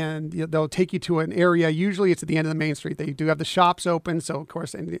 and they'll take you to an area. Usually it's at the end of the main street. They do have the shops open, so of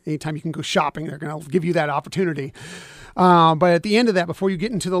course anytime you can go shopping, they're going to give you that opportunity. But at the end of that, before you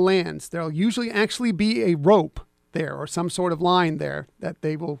get into the lands, there'll usually actually be a rope there or some sort of line there that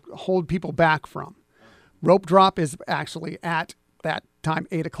they will hold people back from. Rope drop is actually at that time,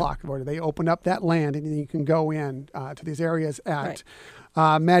 8 o'clock, where they open up that land, and then you can go in to these areas at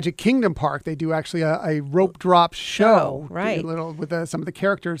Magic Kingdom Park. They do actually a rope drop show, right? With some of the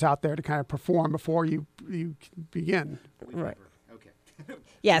characters out there to kind of perform before you begin. Right. Okay.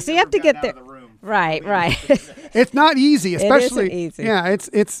 Yeah, so you have to get there. Right. It's not easy, especially. It isn't easy. Yeah,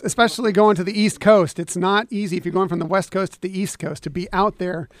 it's especially going to the East Coast. It's not easy if you're going from the West Coast to the East Coast to be out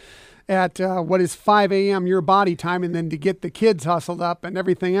there at what is 5 a.m. your body time, and then to get the kids hustled up and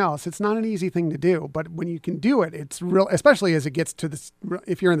everything else. It's not an easy thing to do, but when you can do it, it's real, especially as it gets to this,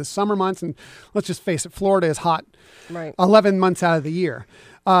 if you're in the summer months, and let's just face it, Florida is hot 11 months out of the year.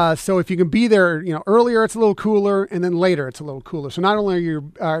 So if you can be there, earlier it's a little cooler, and then later it's a little cooler. So not only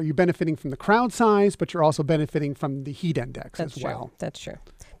are you benefiting from the crowd size, but you're also benefiting from the heat index as well. That's true.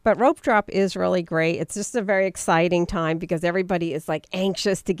 But rope drop is really great. It's just a very exciting time because everybody is like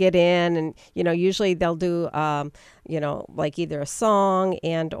anxious to get in, and usually they'll do like either a song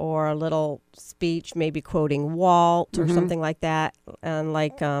and or a little speech, maybe quoting Walt or something like that. And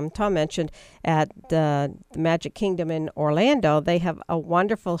like Tom mentioned, at the Magic Kingdom in Orlando, they have a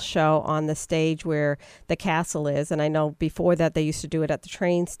wonderful show on the stage where the castle is. And I know before that they used to do it at the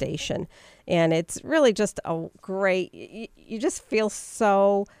train station. And it's really just a great, you just feel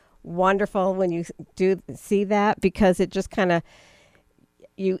so wonderful when you do see that, because it just kind of,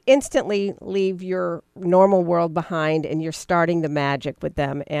 you instantly leave your normal world behind and you're starting the magic with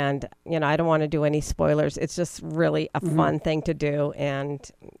them. And, I don't want to do any spoilers. It's just really a fun thing to do. And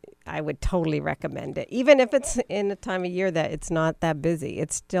I would totally recommend it. Even if it's in a time of year that it's not that busy,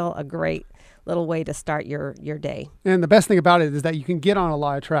 it's still a great little way to start your day. And the best thing about it is that you can get on a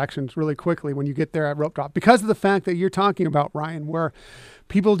lot of attractions really quickly when you get there at rope drop, because of the fact that you're talking about, Ryan, where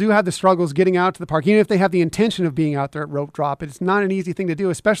people do have the struggles getting out to the park, even if they have the intention of being out there at rope drop. It's not an easy thing to do,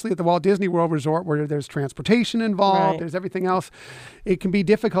 especially at the Walt Disney World Resort, where there's transportation involved, there's everything else. It can be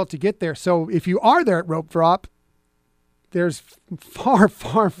difficult to get there. So if you are there at rope drop, there's far,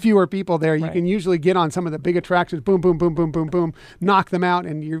 far fewer people there. You can usually get on some of the big attractions, boom, boom, boom, boom, boom, boom, knock them out,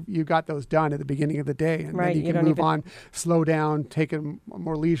 and you got those done at the beginning of the day. And then you can move on, slow down, take a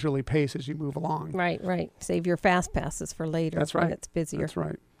more leisurely pace as you move along. Right. Save your fast passes for later. That's right. When it's busier. That's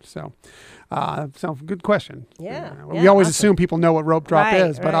right. So good question. Yeah. We always assume people know what rope drop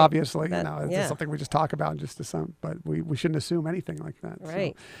is, but obviously, it's just something we just talk about just to some, but we shouldn't assume anything like that.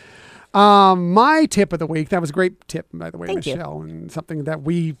 Right. So. My tip of the week, that was a great tip, by the way, Thank Michelle, and something that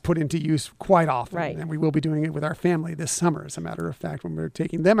we put into use quite often. Right. And we will be doing it with our family this summer, as a matter of fact, when we're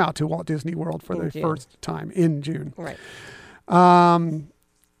taking them out to Walt Disney World for the first time in June. Right.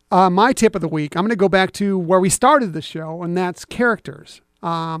 My tip of the week, I'm going to go back to where we started the show, and that's characters.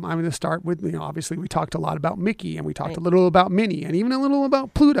 I'm going to start with, obviously we talked a lot about Mickey, and we talked a little about Minnie, and even a little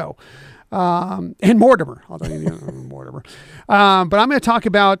about Pluto. And Mortimer, although Mortimer. But I'm going to talk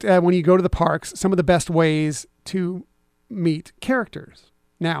about when you go to the parks, some of the best ways to meet characters.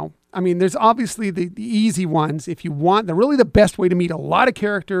 Now, there's obviously the easy ones. If you want, really the best way to meet a lot of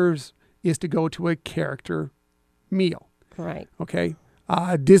characters is to go to a character meal. Right. Okay.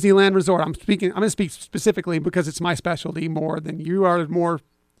 Disneyland Resort. I'm going to speak specifically because it's my specialty more than you are. More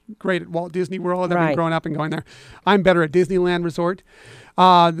great at Walt Disney World. I've been growing up and going there. I'm better at Disneyland Resort.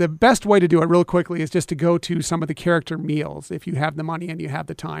 The best way to do it real quickly is just to go to some of the character meals if you have the money and you have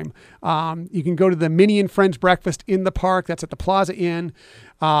the time. You can go to the Minnie and Friends breakfast in the park. That's at the Plaza Inn.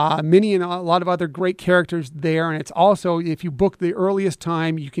 Minnie and a lot of other great characters there. And it's also, if you book the earliest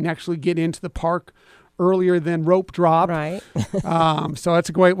time, you can actually get into the park earlier than rope drop. Right. So that's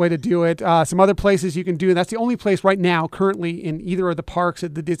a great way to do it. Some other places you can do, that's the only place right now currently in either of the parks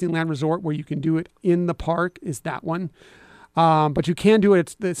at the Disneyland Resort where you can do it in the park is that one. But you can do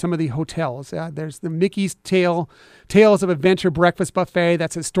it at some of the hotels. There's the Mickey's Tales of Adventure Breakfast Buffet.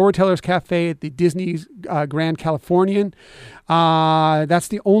 That's at Storytellers Cafe at the Disney's Grand Californian. That's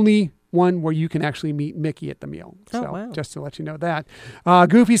the only one where you can actually meet Mickey at the meal. So just to let you know that.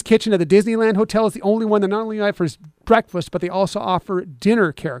 Goofy's Kitchen at the Disneyland Hotel is the only one that not only offers breakfast, but they also offer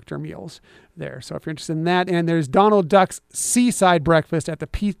dinner character meals there. So if you're interested in that, and there's Donald Duck's Seaside Breakfast at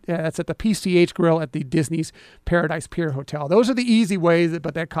that's at the PCH Grill at the Disney's Paradise Pier Hotel. Those are the easy ways,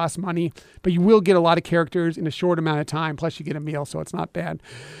 but that costs money. But you will get a lot of characters in a short amount of time. Plus you get a meal, so it's not bad.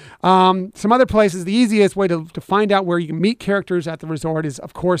 Some other places, the easiest way to find out where you can meet characters at the resort is,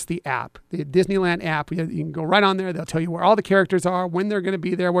 of course, the app, the Disneyland app. You can go right on there. They'll tell you where all the characters are, when they're going to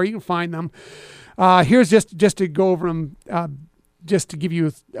be there, where you can find them. Here's just to go over them, just to give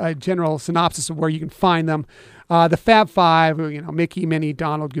you a general synopsis of where you can find them. The Fab Five, Mickey, Minnie,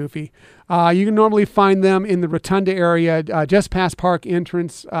 Donald, Goofy. You can normally find them in the Rotunda area, just past park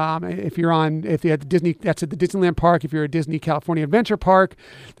entrance. If you're at Disney, that's at the Disneyland Park. If you're at Disney California Adventure Park,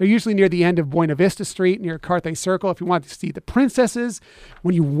 they're usually near the end of Buena Vista Street, near Carthay Circle. If you want to see the princesses,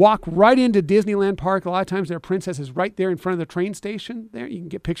 when you walk right into Disneyland Park, a lot of times there are princesses right there in front of the train station. There, you can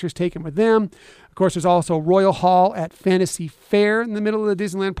get pictures taken with them. Of course, there's also Royal Hall at Fantasy Fair in the middle of the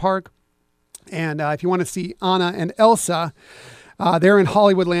Disneyland Park. And if you want to see Anna and Elsa, they're in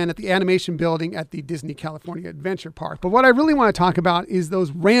Hollywoodland at the Animation Building at the Disney California Adventure Park. But what I really want to talk about is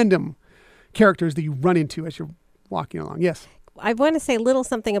those random characters that you run into as you're walking along. Yes. I want to say a little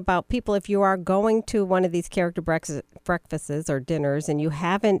something about people. If you are going to one of these character breakfasts or dinners and you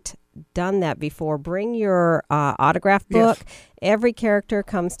haven't done that before, bring your autograph book. Yes. Every character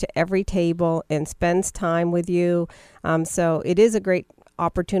comes to every table and spends time with you. So it is a great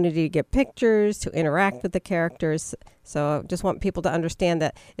opportunity to get pictures, to interact with the characters. So I just want people to understand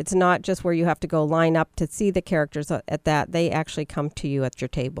that it's not just where you have to go line up to see the characters at that. They actually come to you at your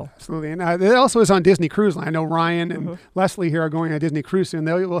table. Absolutely. And it also is on Disney Cruise Line. I know Ryan and Leslie here are going on Disney Cruise soon.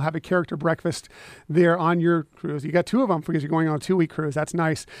 They will have a character breakfast there on your cruise. You got 2 of them because you're going on a 2-week cruise. That's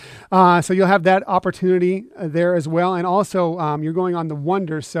nice. So you'll have that opportunity there as well. And also you're going on the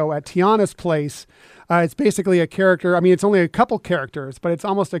Wonder. So at Tiana's place, it's basically a character. I mean, it's only a couple characters, but it's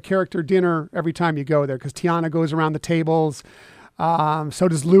almost a character dinner every time you go there because Tiana goes around the tables. So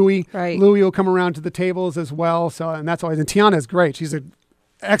does Louie. Right. Louie will come around to the tables as well. So, and that's always, and Tiana is great. She's an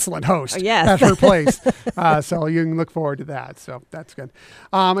excellent host Yes. at her place. So you can look forward to that. So that's good.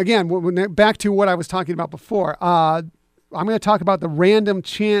 Again, back to what I was talking about before. I'm going to talk about the random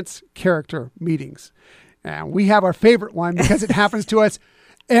chance character meetings. And we have our favorite one because it happens to us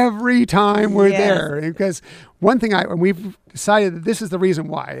every time we're there. Because one thing and we've decided that this is the reason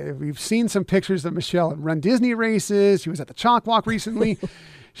why. We've seen some pictures of Michelle run Disney races. She was at the Chalk Walk recently.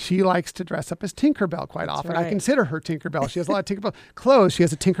 She likes to dress up as Tinkerbell quite often. right. I consider her Tinkerbell. She has a lot of Tinkerbell clothes. She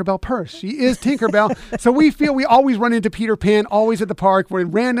has a Tinkerbell purse. She is Tinkerbell. So we feel we always run into Peter Pan, always at the park, we're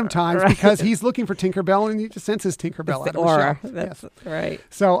in random times because he's looking for Tinkerbell and he just senses Tinkerbell out of Aura. Michelle. That's right.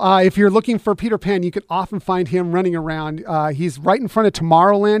 So if you're looking for Peter Pan, you can often find him running around. He's right in front of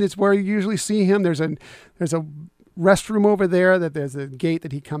Tomorrowland is where you usually see him. There's a restroom over there that there's a gate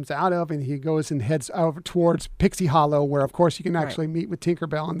that he comes out of, and he goes and heads over towards Pixie Hollow, where of course you can actually meet with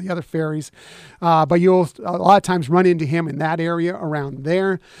Tinkerbell and the other fairies. But you'll a lot of times run into him in that area around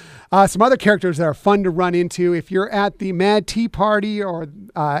there. Some other characters that are fun to run into if you're at the Mad Tea Party or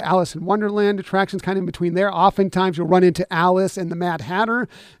Alice in Wonderland attractions, kind of in between there. Oftentimes you'll run into Alice and the Mad Hatter,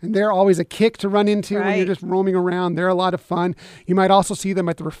 and they're always a kick to run into when you're just roaming around. They're a lot of fun. You might also see them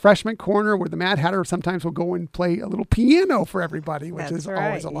at the refreshment corner where the Mad Hatter sometimes will go and play a little piano for everybody, which is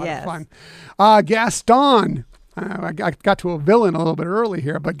always a lot of fun. Gaston. I got to a villain a little bit early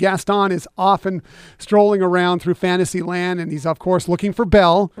here, but Gaston is often strolling around through Fantasyland, and he's, of course, looking for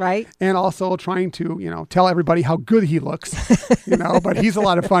Belle. Right. And also trying to, tell everybody how good he looks, but he's a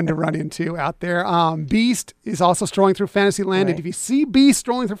lot of fun to run into out there. Beast is also strolling through Fantasyland, and if you see Beast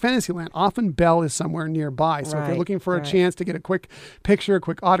strolling through Fantasyland, often Belle is somewhere nearby. So if you're looking for a chance to get a quick picture, a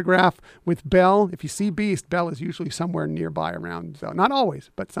quick autograph with Belle, if you see Beast, Belle is usually somewhere nearby around. So not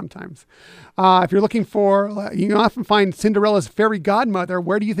always, but sometimes. If you're looking for... you can often find Cinderella's fairy godmother.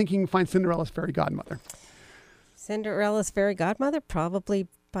 Where do you think you can find Cinderella's fairy godmother? Cinderella's fairy godmother, probably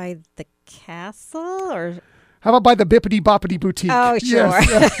by the castle, or... How about by the Bippity Boppity Boutique? Oh, sure.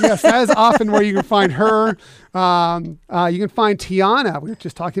 Yes, that is often where you can find her. You can find Tiana. We were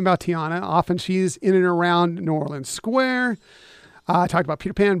just talking about Tiana. Often she's in and around New Orleans Square. Talked about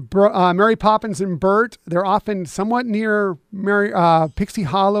Peter Pan, Mary Poppins and Bert. They're often somewhat near Pixie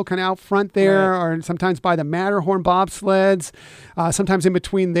Hollow, kind of out front there, or sometimes by the Matterhorn bobsleds, sometimes in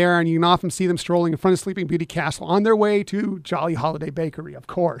between there. And you can often see them strolling in front of Sleeping Beauty Castle on their way to Jolly Holiday Bakery, of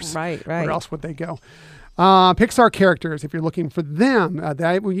course. Right. Where else would they go? Pixar characters, if you're looking for them,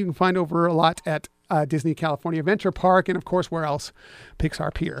 that you can find over a lot at Disney California Adventure Park, and of course, where else?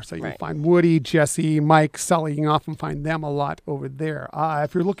 Pixar Pier. So you can find Woody, Jesse, Mike, Sully. You can often find them a lot over there.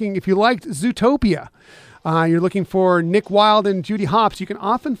 If you liked Zootopia, you're looking for Nick Wilde and Judy Hopps, you can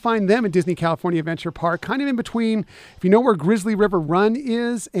often find them at Disney California Adventure Park, kind of in between. If you know where Grizzly River Run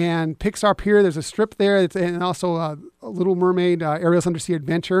is and Pixar Pier, there's a strip there, and also a Little Mermaid, Ariel's Undersea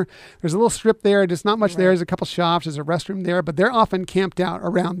Adventure. There's a little strip there. There's not much there. There's a couple shops. There's a restroom there, but they're often camped out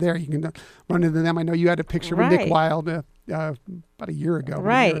around there. You can run into them. I know you had a picture with Nick Wilde about a year ago.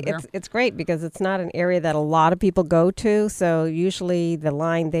 Right. It's great because it's not an area that a lot of people go to. So usually the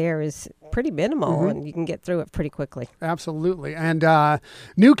line there is pretty minimal and you can get through it pretty quickly. Absolutely. And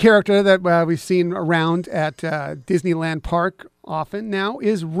new character that we've seen around at Disneyland Park often now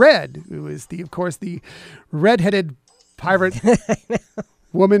is Red, who is of course the red-headed pirate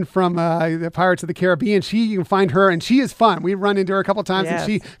woman from the Pirates of the Caribbean. You can find her, and she is fun. We run into her a couple times, and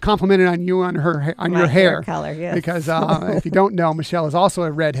she complimented on you on your hair color. Yes. Because if you don't know, Michelle is also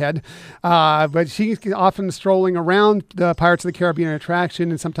a redhead, but she's often strolling around the Pirates of the Caribbean attraction,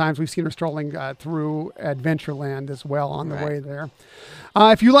 and sometimes we've seen her strolling through Adventureland as well on the way there.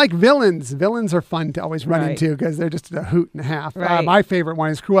 If you like villains are fun to always run Right. into because they're just a hoot and a half. Right. My favorite one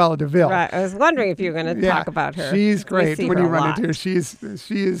is Cruella de Vil. Right. I was wondering if you were going to talk about her. She's We great see when her you a run lot. into her. She is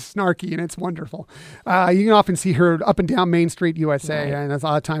snarky and it's wonderful. You can often see her up and down Main Street, USA, Right. and there's a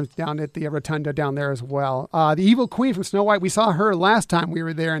lot of times down at the Rotunda down there as well. The Evil Queen from Snow White, we saw her last time we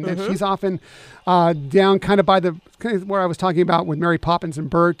were there, and then she's often down kind of by the where I was talking about with Mary Poppins and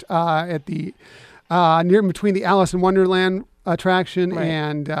Bert at the near between the Alice in Wonderland attraction Right.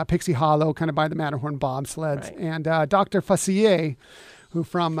 and Pixie Hollow, kind of by the Matterhorn bobsleds, Right. and Dr. Facilier, who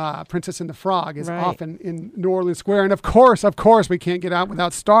from Princess and the Frog is Right. often in New Orleans Square. And of course, we can't get out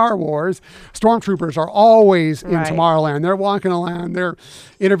without Star Wars. Stormtroopers are always in Right. Tomorrowland. They're walking around, they're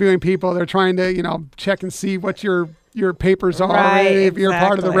interviewing people, they're trying to, check and see what your papers are, Right, if you're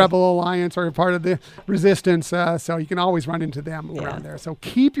part of the exactly. Rebel Alliance or you're part of the Resistance. So you can always run into them Yeah. around there. So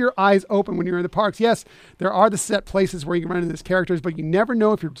keep your eyes open when you're in the parks. Yes, there are the set places where you can run into these characters, but you never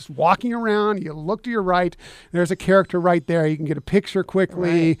know if you're just walking around, you look to your right, there's a character right there. You can get a picture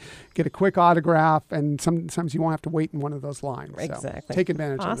quickly, Right. get a quick autograph, and sometimes you won't have to wait in one of those lines. So Exactly. take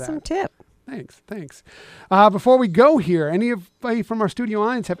advantage of that. Awesome tip. Thanks. Before we go here, anybody from our studio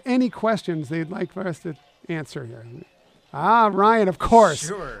audience have any questions they'd like for us to answer here? Ryan, of course.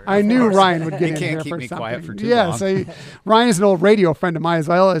 Sure, I of knew course. Ryan would get You in can't here keep for me something. quiet for too yes, long. Ryan is an old radio friend of mine as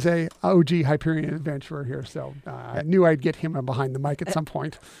well as a OG Hyperion adventurer here, so I knew I'd get him behind the mic at some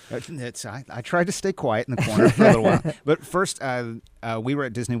point. I tried to stay quiet in the corner for a little while. But first, we were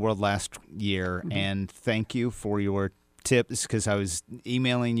at Disney World last year, and thank you for your tips because I was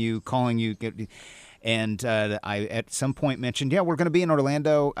emailing you, calling you, and I at some point mentioned, we're going to be in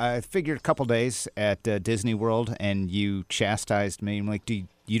Orlando. I figured a couple days at Disney World, and you chastised me. I'm like,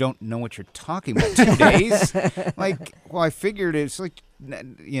 you don't know what you're talking about? 2 days? Like, well, I figured it's like,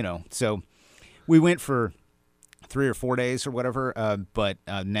 so we went for 3 or 4 days or whatever, but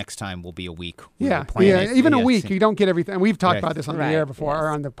next time will be a week. We were planning it. Even a Yeah, week, so- you don't get everything. We've talked Right. about this on Right, the air before yes. or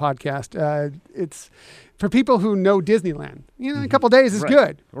on the podcast. It's for people who know Disneyland. A couple days is Right,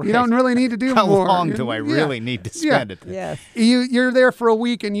 good. right. You don't really need to do How more. long do I really need to spend it? Yes. You're there for a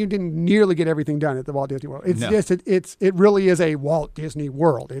week and you didn't nearly get everything done at the Walt Disney World. It's No. just it really is a Walt Disney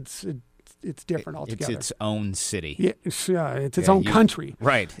World. It's different altogether. It's its own city. It's its Yeah, own country.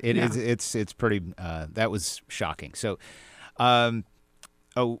 Right. It Yeah. is. It's pretty. That was shocking. So,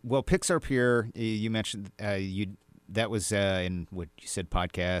 Pixar Pier. You mentioned that was in what you said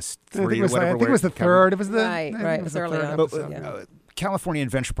podcast I think 3 it or was, whatever. I think it where was the covered- third. It was the Right, I think right. It It was was the early third on. But, episode. California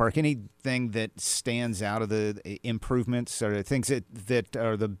Adventure Park. Anything that stands out of the improvements or things that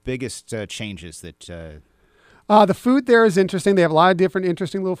are the biggest changes that? The food there is interesting. They have a lot of different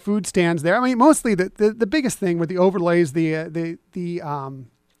interesting little food stands there. I mean, mostly the biggest thing with the overlays, the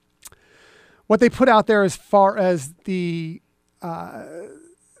what they put out there as far as the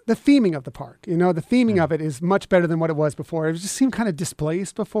theming of the park. The theming of it is much better than what it was before. It just seemed kind of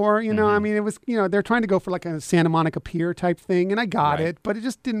displaced before. I mean, it was they're trying to go for like a Santa Monica Pier type thing, and I got Right. it, but it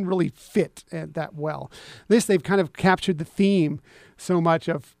just didn't really fit that well. They've kind of captured the theme so much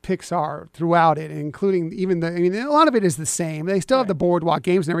of Pixar throughout it, including even a lot of it is the same. They still have the boardwalk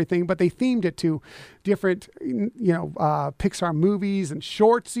games and everything, but they themed it to different, Pixar movies and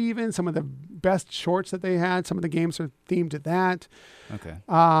shorts even. Some of the best shorts that they had, some of the games are themed to that. Okay.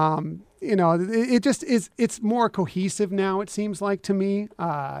 It just is, it's more cohesive now, it seems like to me.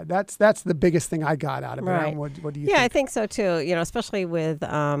 That's the biggest thing I got out of it. Right. What do you Yeah, I think? think so too. Especially with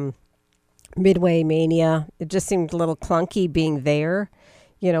Midway Mania, it just seemed a little clunky being there,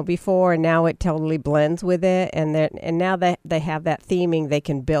 before, and now it totally blends with it. And now that they have that theming, they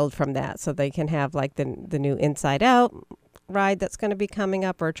can build from that. So they can have like the new Inside Out ride that's going to be coming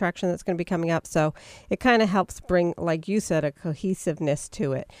up or attraction that's going to be coming up. So it kind of helps bring, like you said, a cohesiveness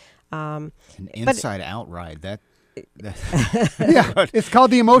to it. An Inside Out ride. That Yeah, it's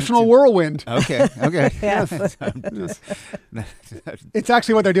called the Emotional Whirlwind. okay. Yes. It's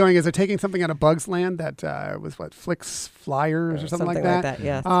actually what they're doing is they're taking something out of Bugs Land that was Flicks Flyers or something like that.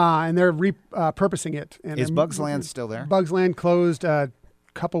 Yes. And they're repurposing it. And Is they're- Bugs Land still there? Bugs Land closed a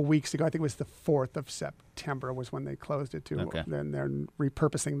couple weeks ago. I think it was the 4th of September was when they closed it to. Okay. Then they're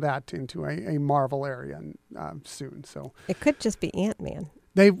repurposing that into a Marvel area soon. So It could just be Ant-Man.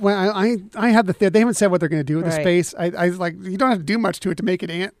 I had they haven't said what they're going to do with the Right. space. I was like, you don't have to do much to it to make it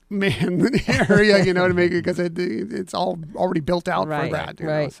Ant-Man area, to make it because it's all already built out Right, for that.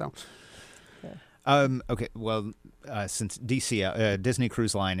 right. So Okay. Well, since Disney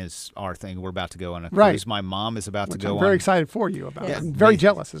Cruise Line is our thing, we're about to go on a Right. cruise. My mom is about Which to go I'm very on. excited for you about. Yeah, I'm very me-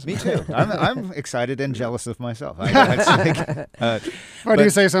 jealous. As Me well. too. I'm excited and jealous of myself. It's like, If I do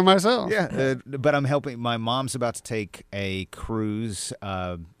but- say so myself. yeah, but I'm helping. My mom's about to take a cruise.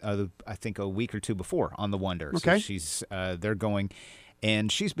 I think a week or two before on the Wonder. Okay. So she's they're going,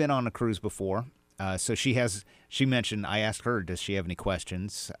 and she's been on a cruise before. So she has. She mentioned. I asked her, does she have any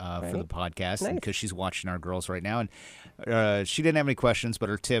questions for the podcast? Nice. Because she's watching our girls right now, and she didn't have any questions. But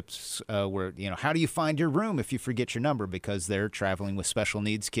her tips were, how do you find your room if you forget your number? Because they're traveling with special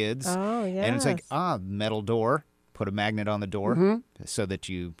needs kids. Oh, And it's like yes. metal door. Put a magnet on the door so that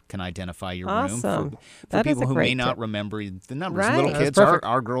you can identify your room Awesome. for That is people a who may great not tip. remember the numbers. Right. Little That's kids, perfect.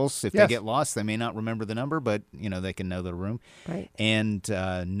 our girls, if Yes. they get lost, they may not remember the number, but they can know the room. Right. And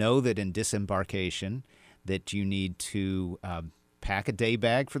know that in disembarkation that you need to pack a day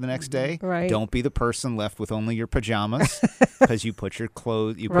bag for the next day. Right. Don't be the person left with only your pajamas because you put your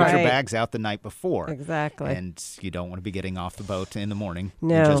put your Right. bags out the night before. Exactly. And you don't want to be getting off the boat in the morning in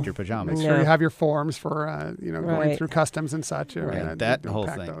No. just your pajamas. Make sure you No. have your forms for going Right. through customs and such. Right. That don't whole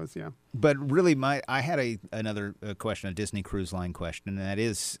pack thing. Those, yeah. But really, I had another question, a Disney Cruise Line question, and that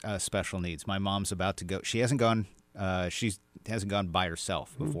is special needs. My mom's about to go. She hasn't gone. She hasn't gone by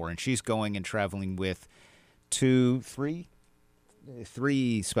herself before, and she's going and traveling with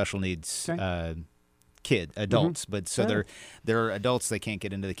three special needs adults. But so Oh. they're adults. They can't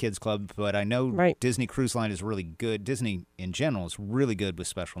get into the kids club. But I know Right. Disney Cruise Line is really good. Disney in general is really good with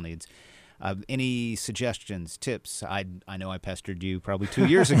special needs. Any suggestions, tips? I know I pestered you probably 2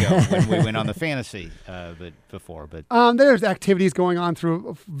 years ago when we went on the fantasy, but before. But There's activities going on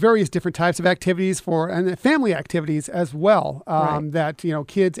through various different types of activities and family activities as well Right. that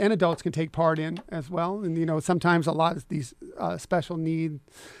kids and adults can take part in as well. And sometimes a lot of these special need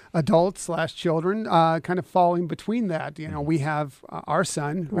adults / children kind of fall in between that. We have our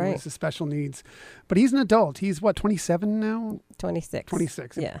son who Right. is a special needs, but he's an adult. He's 27 now. 26.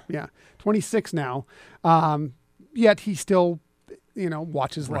 26. Yeah. Yeah. 26 now. Yet he still,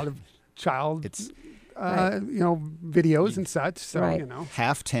 watches a lot of child, it's videos and such. So, Right.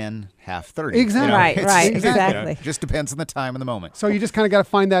 half 10, half 30. Exactly. Right, it's- right, you know, exactly. just depends on the time and the moment. So you just kind of got to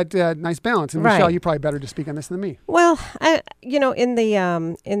find that nice balance. And Right. Michelle, you probably better to speak on this than me. Well, in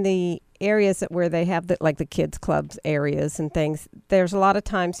the areas where they have the kids clubs areas and things, there's a lot of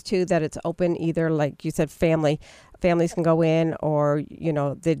times too that it's open either, like you said, families can go in, or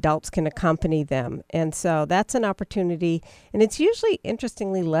the adults can accompany them, and so that's an opportunity. And it's usually,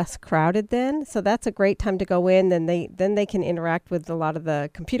 interestingly, less crowded then, so that's a great time to go in. Then they can interact with a lot of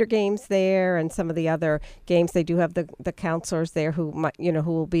the computer games there and some of the other games. They do have the counselors there who might who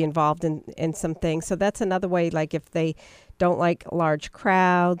will be involved in some things. So that's another way. Like if they don't like large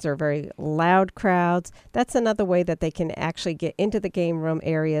crowds or very loud crowds, that's another way that they can actually get into the game room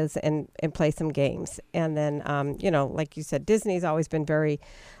areas and play some games. And then, like you said, Disney's always been very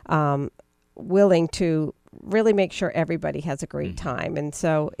willing to really make sure everybody has a great time. And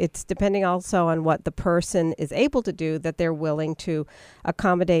so it's depending also on what the person is able to do, that they're willing to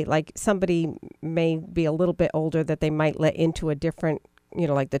accommodate. Like somebody may be a little bit older that they might let into a different,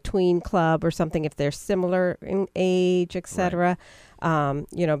 like the tween club or something, if they're similar in age, etc.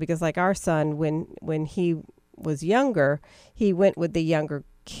 Because like our son, when he was younger, he went with the younger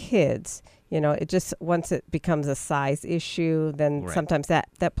kids. It just, once it becomes a size issue, then Right. sometimes that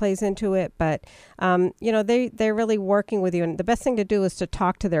plays into it. But, they're really working with you. And the best thing to do is to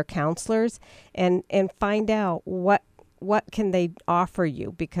talk to their counselors and find out what can they offer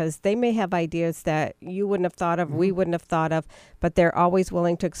you, because they may have ideas that you wouldn't have thought of, we wouldn't have thought of, but they're always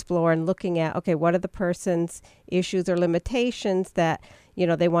willing to explore and looking at, okay, what are the person's issues or limitations that,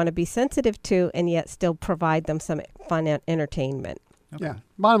 they want to be sensitive to and yet still provide them some fun and entertainment. Okay. Yeah.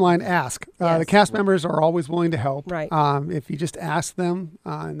 Bottom line, ask. The Yes. cast members are always willing to help. Right. If you just ask them,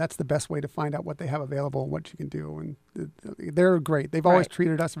 and that's the best way to find out what they have available and what you can do. And they're great. They've always Right.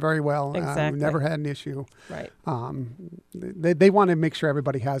 treated us very well. Exactly. We've never had an issue. Right. They want to make sure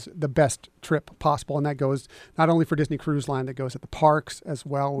everybody has the best trip possible, and that goes not only for Disney Cruise Line, that goes at the parks as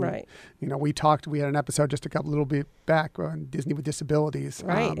well. Right. We had an episode just a little bit back on Disney with Disabilities,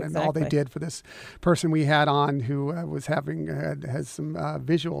 Right, and all they exactly. did for this person we had on who was has some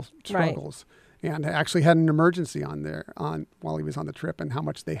visual struggles. And actually had an emergency while he was on the trip, and how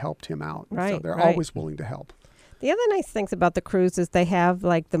much they helped him out. And so Right, they're right. always willing to help. The other nice things about the cruise is they have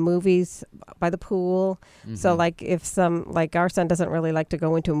like the movies by the pool. So like like our son doesn't really like to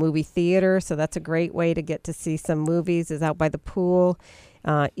go into a movie theater, so that's a great way to get to see some movies is out by the pool.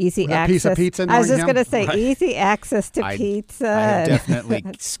 easy With a access. piece of pizza I was knowing just him? going to say Right. easy access to pizza. I have and- definitely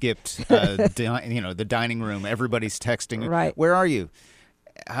skipped, the dining room. Everybody's texting. Right. Where are you?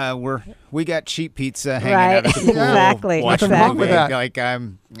 We got cheap pizza hanging Right. out at the pool. Exactly. watching Nothing wrong a with movie. that.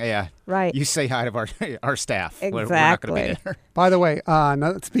 Like Right. You say hi to our staff. We're not going to be Exactly. there. By the way,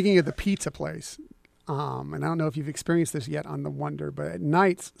 speaking of the pizza place, and I don't know if you've experienced this yet on the Wonder, but at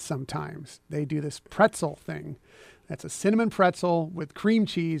nights sometimes they do this pretzel thing. That's a cinnamon pretzel with cream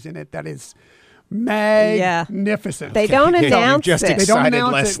cheese in it that is magnificent. They don't You announce just it. They don't excited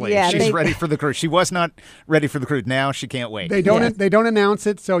announce it. Leslie. Yeah, She's they- ready for the cruise. She was not ready for the cruise. Now she can't wait. They don't. Yeah. They don't announce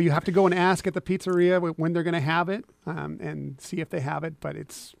it, so you have to go and ask at the pizzeria when they're going to have it, and see if they have it. But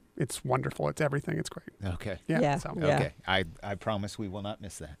it's wonderful. It's everything. It's great. Okay. Yeah. Yeah. So Yeah. Okay. I promise we will not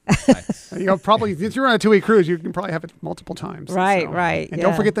miss that. you'll probably if you're on a 2-week cruise, you can probably have it multiple times. Right, So- right, And yeah.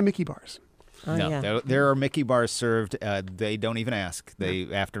 don't forget the Mickey bars. Oh, No, yeah. there are Mickey bars served. They don't even ask.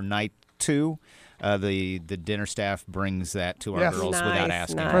 After night 2, the dinner staff brings that to our Yes. girls without Nice,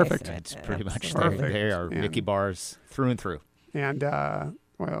 asking. nice. Perfect. It's pretty much Absolutely. Perfect. they are Yeah. Mickey bars through and through. And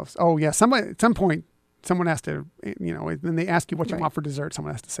what else? Oh yeah, somebody at some point someone has to, then they ask you what you Right. want for dessert.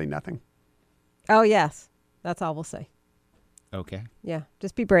 Someone has to say nothing. Oh, yes. That's all we'll say. Okay. Yeah.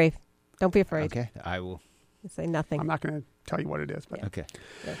 Just be brave. Don't be afraid. Okay. I will. Say nothing. I'm not going to tell you what it is, but Okay.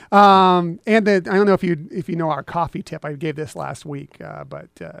 and I don't know if you know our coffee tip. I gave this last week, but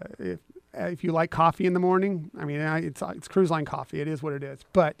if you like coffee in the morning, I mean it's cruise line coffee. It is what it is.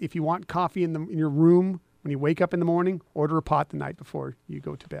 But if you want coffee in your room when you wake up in the morning, order a pot the night before you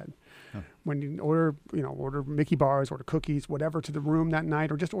go to bed. When you order Mickey bars, order cookies, whatever to the room that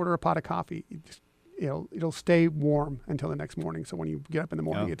night, or just order a pot of coffee. It'll stay warm until the next morning. So when you get up in the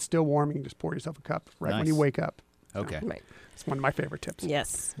morning, Oh. it's still warm. You can just pour yourself a cup right when you Nice. wake up. Okay. Right. It's one of my favorite tips.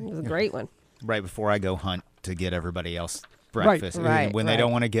 Yes. It was a great one. Right before I go hunt to get everybody else breakfast. Right, When they right.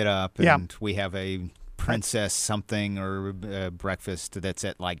 don't want to get up Yeah. and we have a princess something or breakfast that's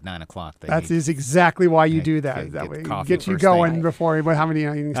at like 9 o'clock. That is exactly why you do that. get That way, coffee get you first going thing. before. But how many?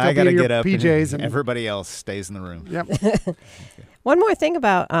 You can still I be got to in your get up PJs and and everybody else stays in the room. Yep. One more thing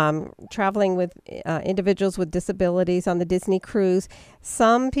about traveling with individuals with disabilities on the Disney cruise.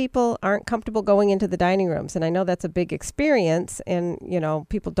 Some people aren't comfortable going into the dining rooms, and I know that's a big experience, and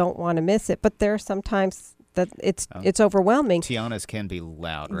people don't want to miss it. But there are sometimes that it's overwhelming. Tiana's can be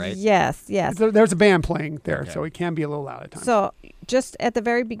loud, right? Yes, yes. There's a band playing there, Okay. so it can be a little loud at times. So just at the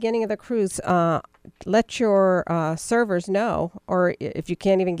very beginning of the cruise, let your servers know, or if you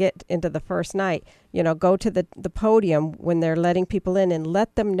can't even get into the first night, go to the podium when they're letting people in and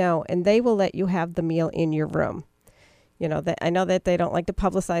let them know, and they will let you have the meal in your room. I know that they don't like to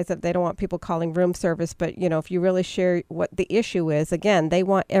publicize that. They don't want people calling room service, but if you really share what the issue is, again, they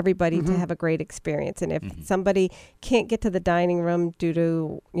want everybody to have a great experience. And if somebody can't get to the dining room due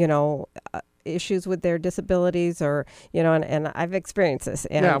to issues with their disabilities, or and I've experienced this.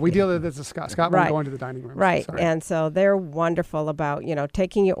 And yeah, we deal with this. Scott won't Right. go into the dining room. Right. Sorry. And so they're wonderful about,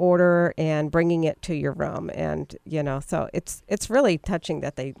 taking your order and bringing it to your room. And, so it's really touching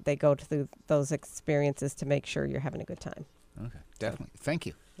that they go through those experiences to make sure you're having a good time. Okay, definitely. Thank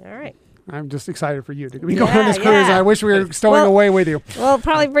you. All right. I'm just excited for you to be going on this Yeah, cruise. yeah. I wish we were stowing Well- away with you. We'll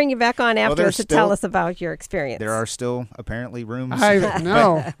probably bring you back on afterwards there's to tell still- us about your experience. There are still apparently rooms. I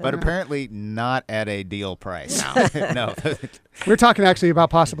know. But apparently not at a deal price. No. We're talking actually about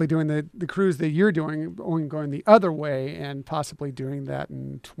possibly doing the cruise that you're doing, going the other way, and possibly doing that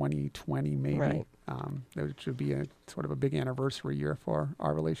in 2020 maybe. Right. That should be a sort of a big anniversary year for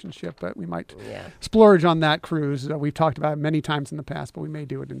our relationship, but we might Yeah. splurge on that cruise. We've talked about it many times in the past, but we may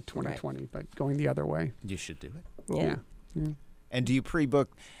do it in 2020, but going the other way. You should do it. Yeah. And do you pre-book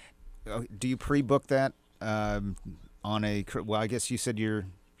that on a well, I guess you said you're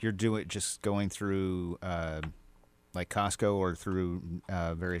doing just going through like Costco or through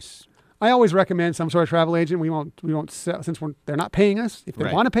various. I always recommend some sort of travel agent. We won't sell, since they're not paying us. If they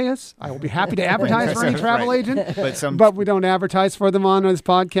Right. want to pay us, I will be happy to advertise for any travel Right. agent. But But we don't advertise for them on this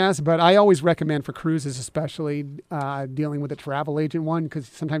podcast. But I always recommend for cruises, especially dealing with a travel agent one, because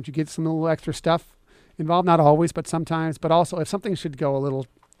sometimes you get some little extra stuff involved. Not always, but sometimes. But also, if something should go a little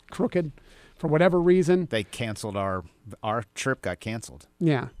crooked for whatever reason, they canceled our trip. Got canceled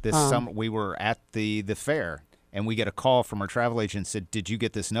yeah. this summer. We were at the fair, and we get a call from our travel agent. Said, "Did you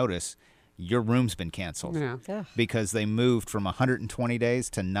get this notice? Your room's been canceled." Yeah. Yeah. Because they moved from 120 days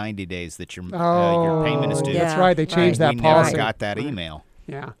to 90 days that your Oh, payment is due. that's Yeah, right. They changed we that never policy. got that email.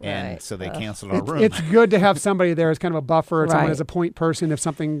 Yeah. And Right. so they canceled our room. It's good to have somebody there as kind of a buffer, someone Right. as a point person if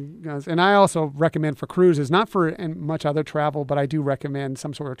something goes. And I also recommend for cruises, not for and much other travel, but I do recommend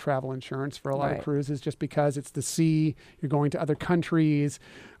some sort of travel insurance for a lot Right. of cruises just because it's the sea, you're going to other countries.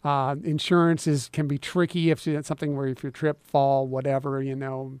 Insurance can be tricky if it's something where if your trip fall, whatever,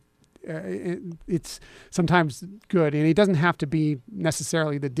 it's sometimes good. And it doesn't have to be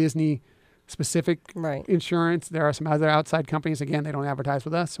necessarily the Disney specific Right. insurance. There are some other outside companies. Again, they don't advertise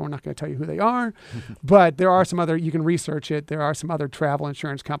with us, so we're not going to tell you who they are. But there are some other, you can research it. There are some other travel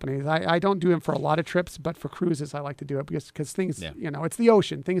insurance companies. I don't do them for a lot of trips, but for cruises, I like to do it because things, it's the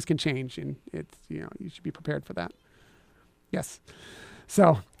ocean. Things can change, and it's, you should be prepared for that. Yes.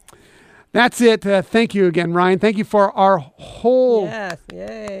 So that's it. Thank you again, Ryan. Thank you for our whole Yes.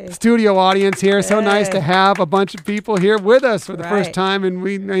 Yay. studio audience here. So nice to have a bunch of people here with us for the first Right. time, and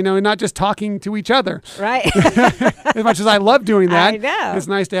we, not just talking to each other. Right. As much as I love doing that, I know. it's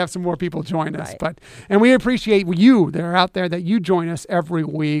nice to have some more people join us. Right. And we appreciate you that are out there that you join us every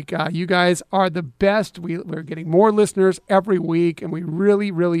week. You guys are the best. We're getting more listeners every week, and we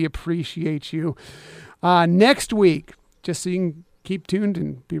really, really appreciate you. Next week, just so you can keep tuned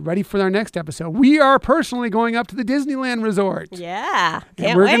and be ready for our next episode, we are personally going up to the Disneyland Resort. Yeah. And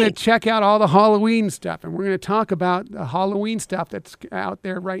Can't we're wait. going to check out all the Halloween stuff, and we're going to talk about the Halloween stuff that's out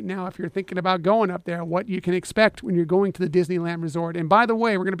there right now. If you're thinking about going up there, what you can expect when you're going to the Disneyland Resort. And by the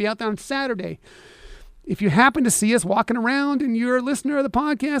way, we're going to be out there on Saturday. If you happen to see us walking around and you're a listener of the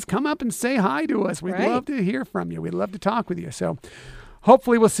podcast, come up and say hi to us. We'd Right. love to hear from you. We'd love to talk with you. So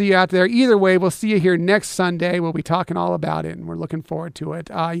hopefully we'll see you out there. Either way, we'll see you here next Sunday. We'll be talking all about it, and we're looking forward to it.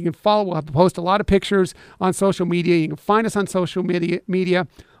 You can follow. We'll post a lot of pictures on social media. You can find us on social media.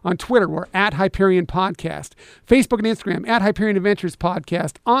 On Twitter, we're at Hyperion Podcast. Facebook and Instagram, at Hyperion Adventures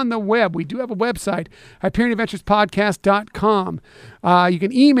Podcast. On the web, we do have a website, HyperionAdventuresPodcast.com. You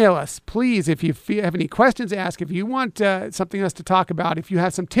can email us, please, if you have any questions to ask, if you want something else to talk about, if you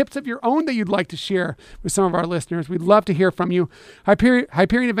have some tips of your own that you'd like to share with some of our listeners, we'd love to hear from you.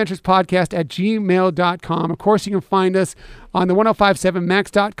 HyperionAdventuresPodcast@gmail.com. Of course, you can find us on the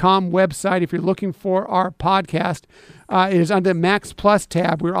 1057max.com website if you're looking for our podcast. It is under the Max Plus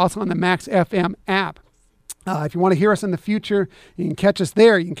tab. We're also on the Max FM app. If you want to hear us in the future, you can catch us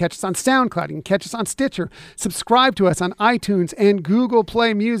there. You can catch us on SoundCloud. You can catch us on Stitcher. Subscribe to us on iTunes and Google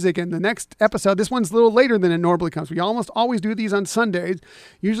Play Music. And the next episode, this one's a little later than it normally comes. We almost always do these on Sundays.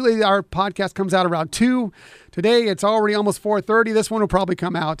 Usually our podcast comes out around 2. Today, it's already almost 4:30. This one will probably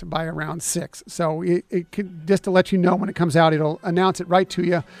come out by around 6. So it could, just to let you know when it comes out, it'll announce it right to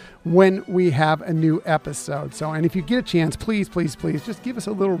you when we have a new episode. So, and if you get a chance, please, please, please, just give us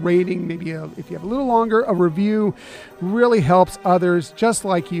a little rating. Maybe if you have a little longer, a review really helps others just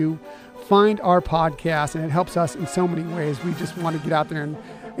like you find our podcast, and it helps us in so many ways. We just want to get out there and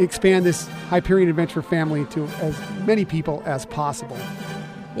expand this Hyperion Adventure family to as many people as possible.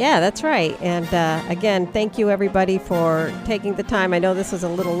 Yeah, that's right. And again, thank you everybody for taking the time. I know this was a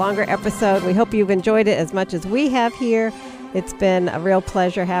little longer episode. We hope you've enjoyed it as much as we have here. It's been a real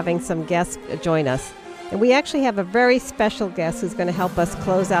pleasure having some guests join us. And we actually have a very special guest who's going to help us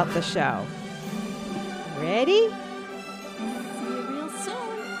close out the show. Ready? See you real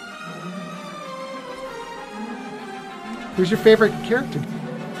soon. Who's your favorite character?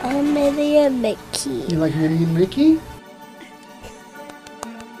 Minnie and Mickey. You like Minnie and Mickey?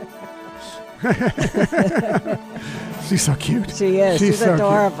 She's so cute. She is. She's so cute.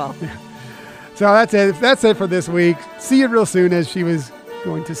 adorable. So that's it. That's it for this week. See you real soon, as she was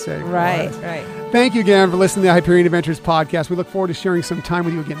going to say. Right, right. Thank you again for listening to the Hyperion Adventures podcast. We look forward to sharing some time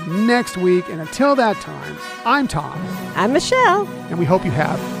with you again next week. And until that time, I'm Tom, I'm Michelle. and we hope you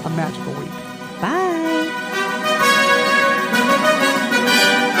have a magical week.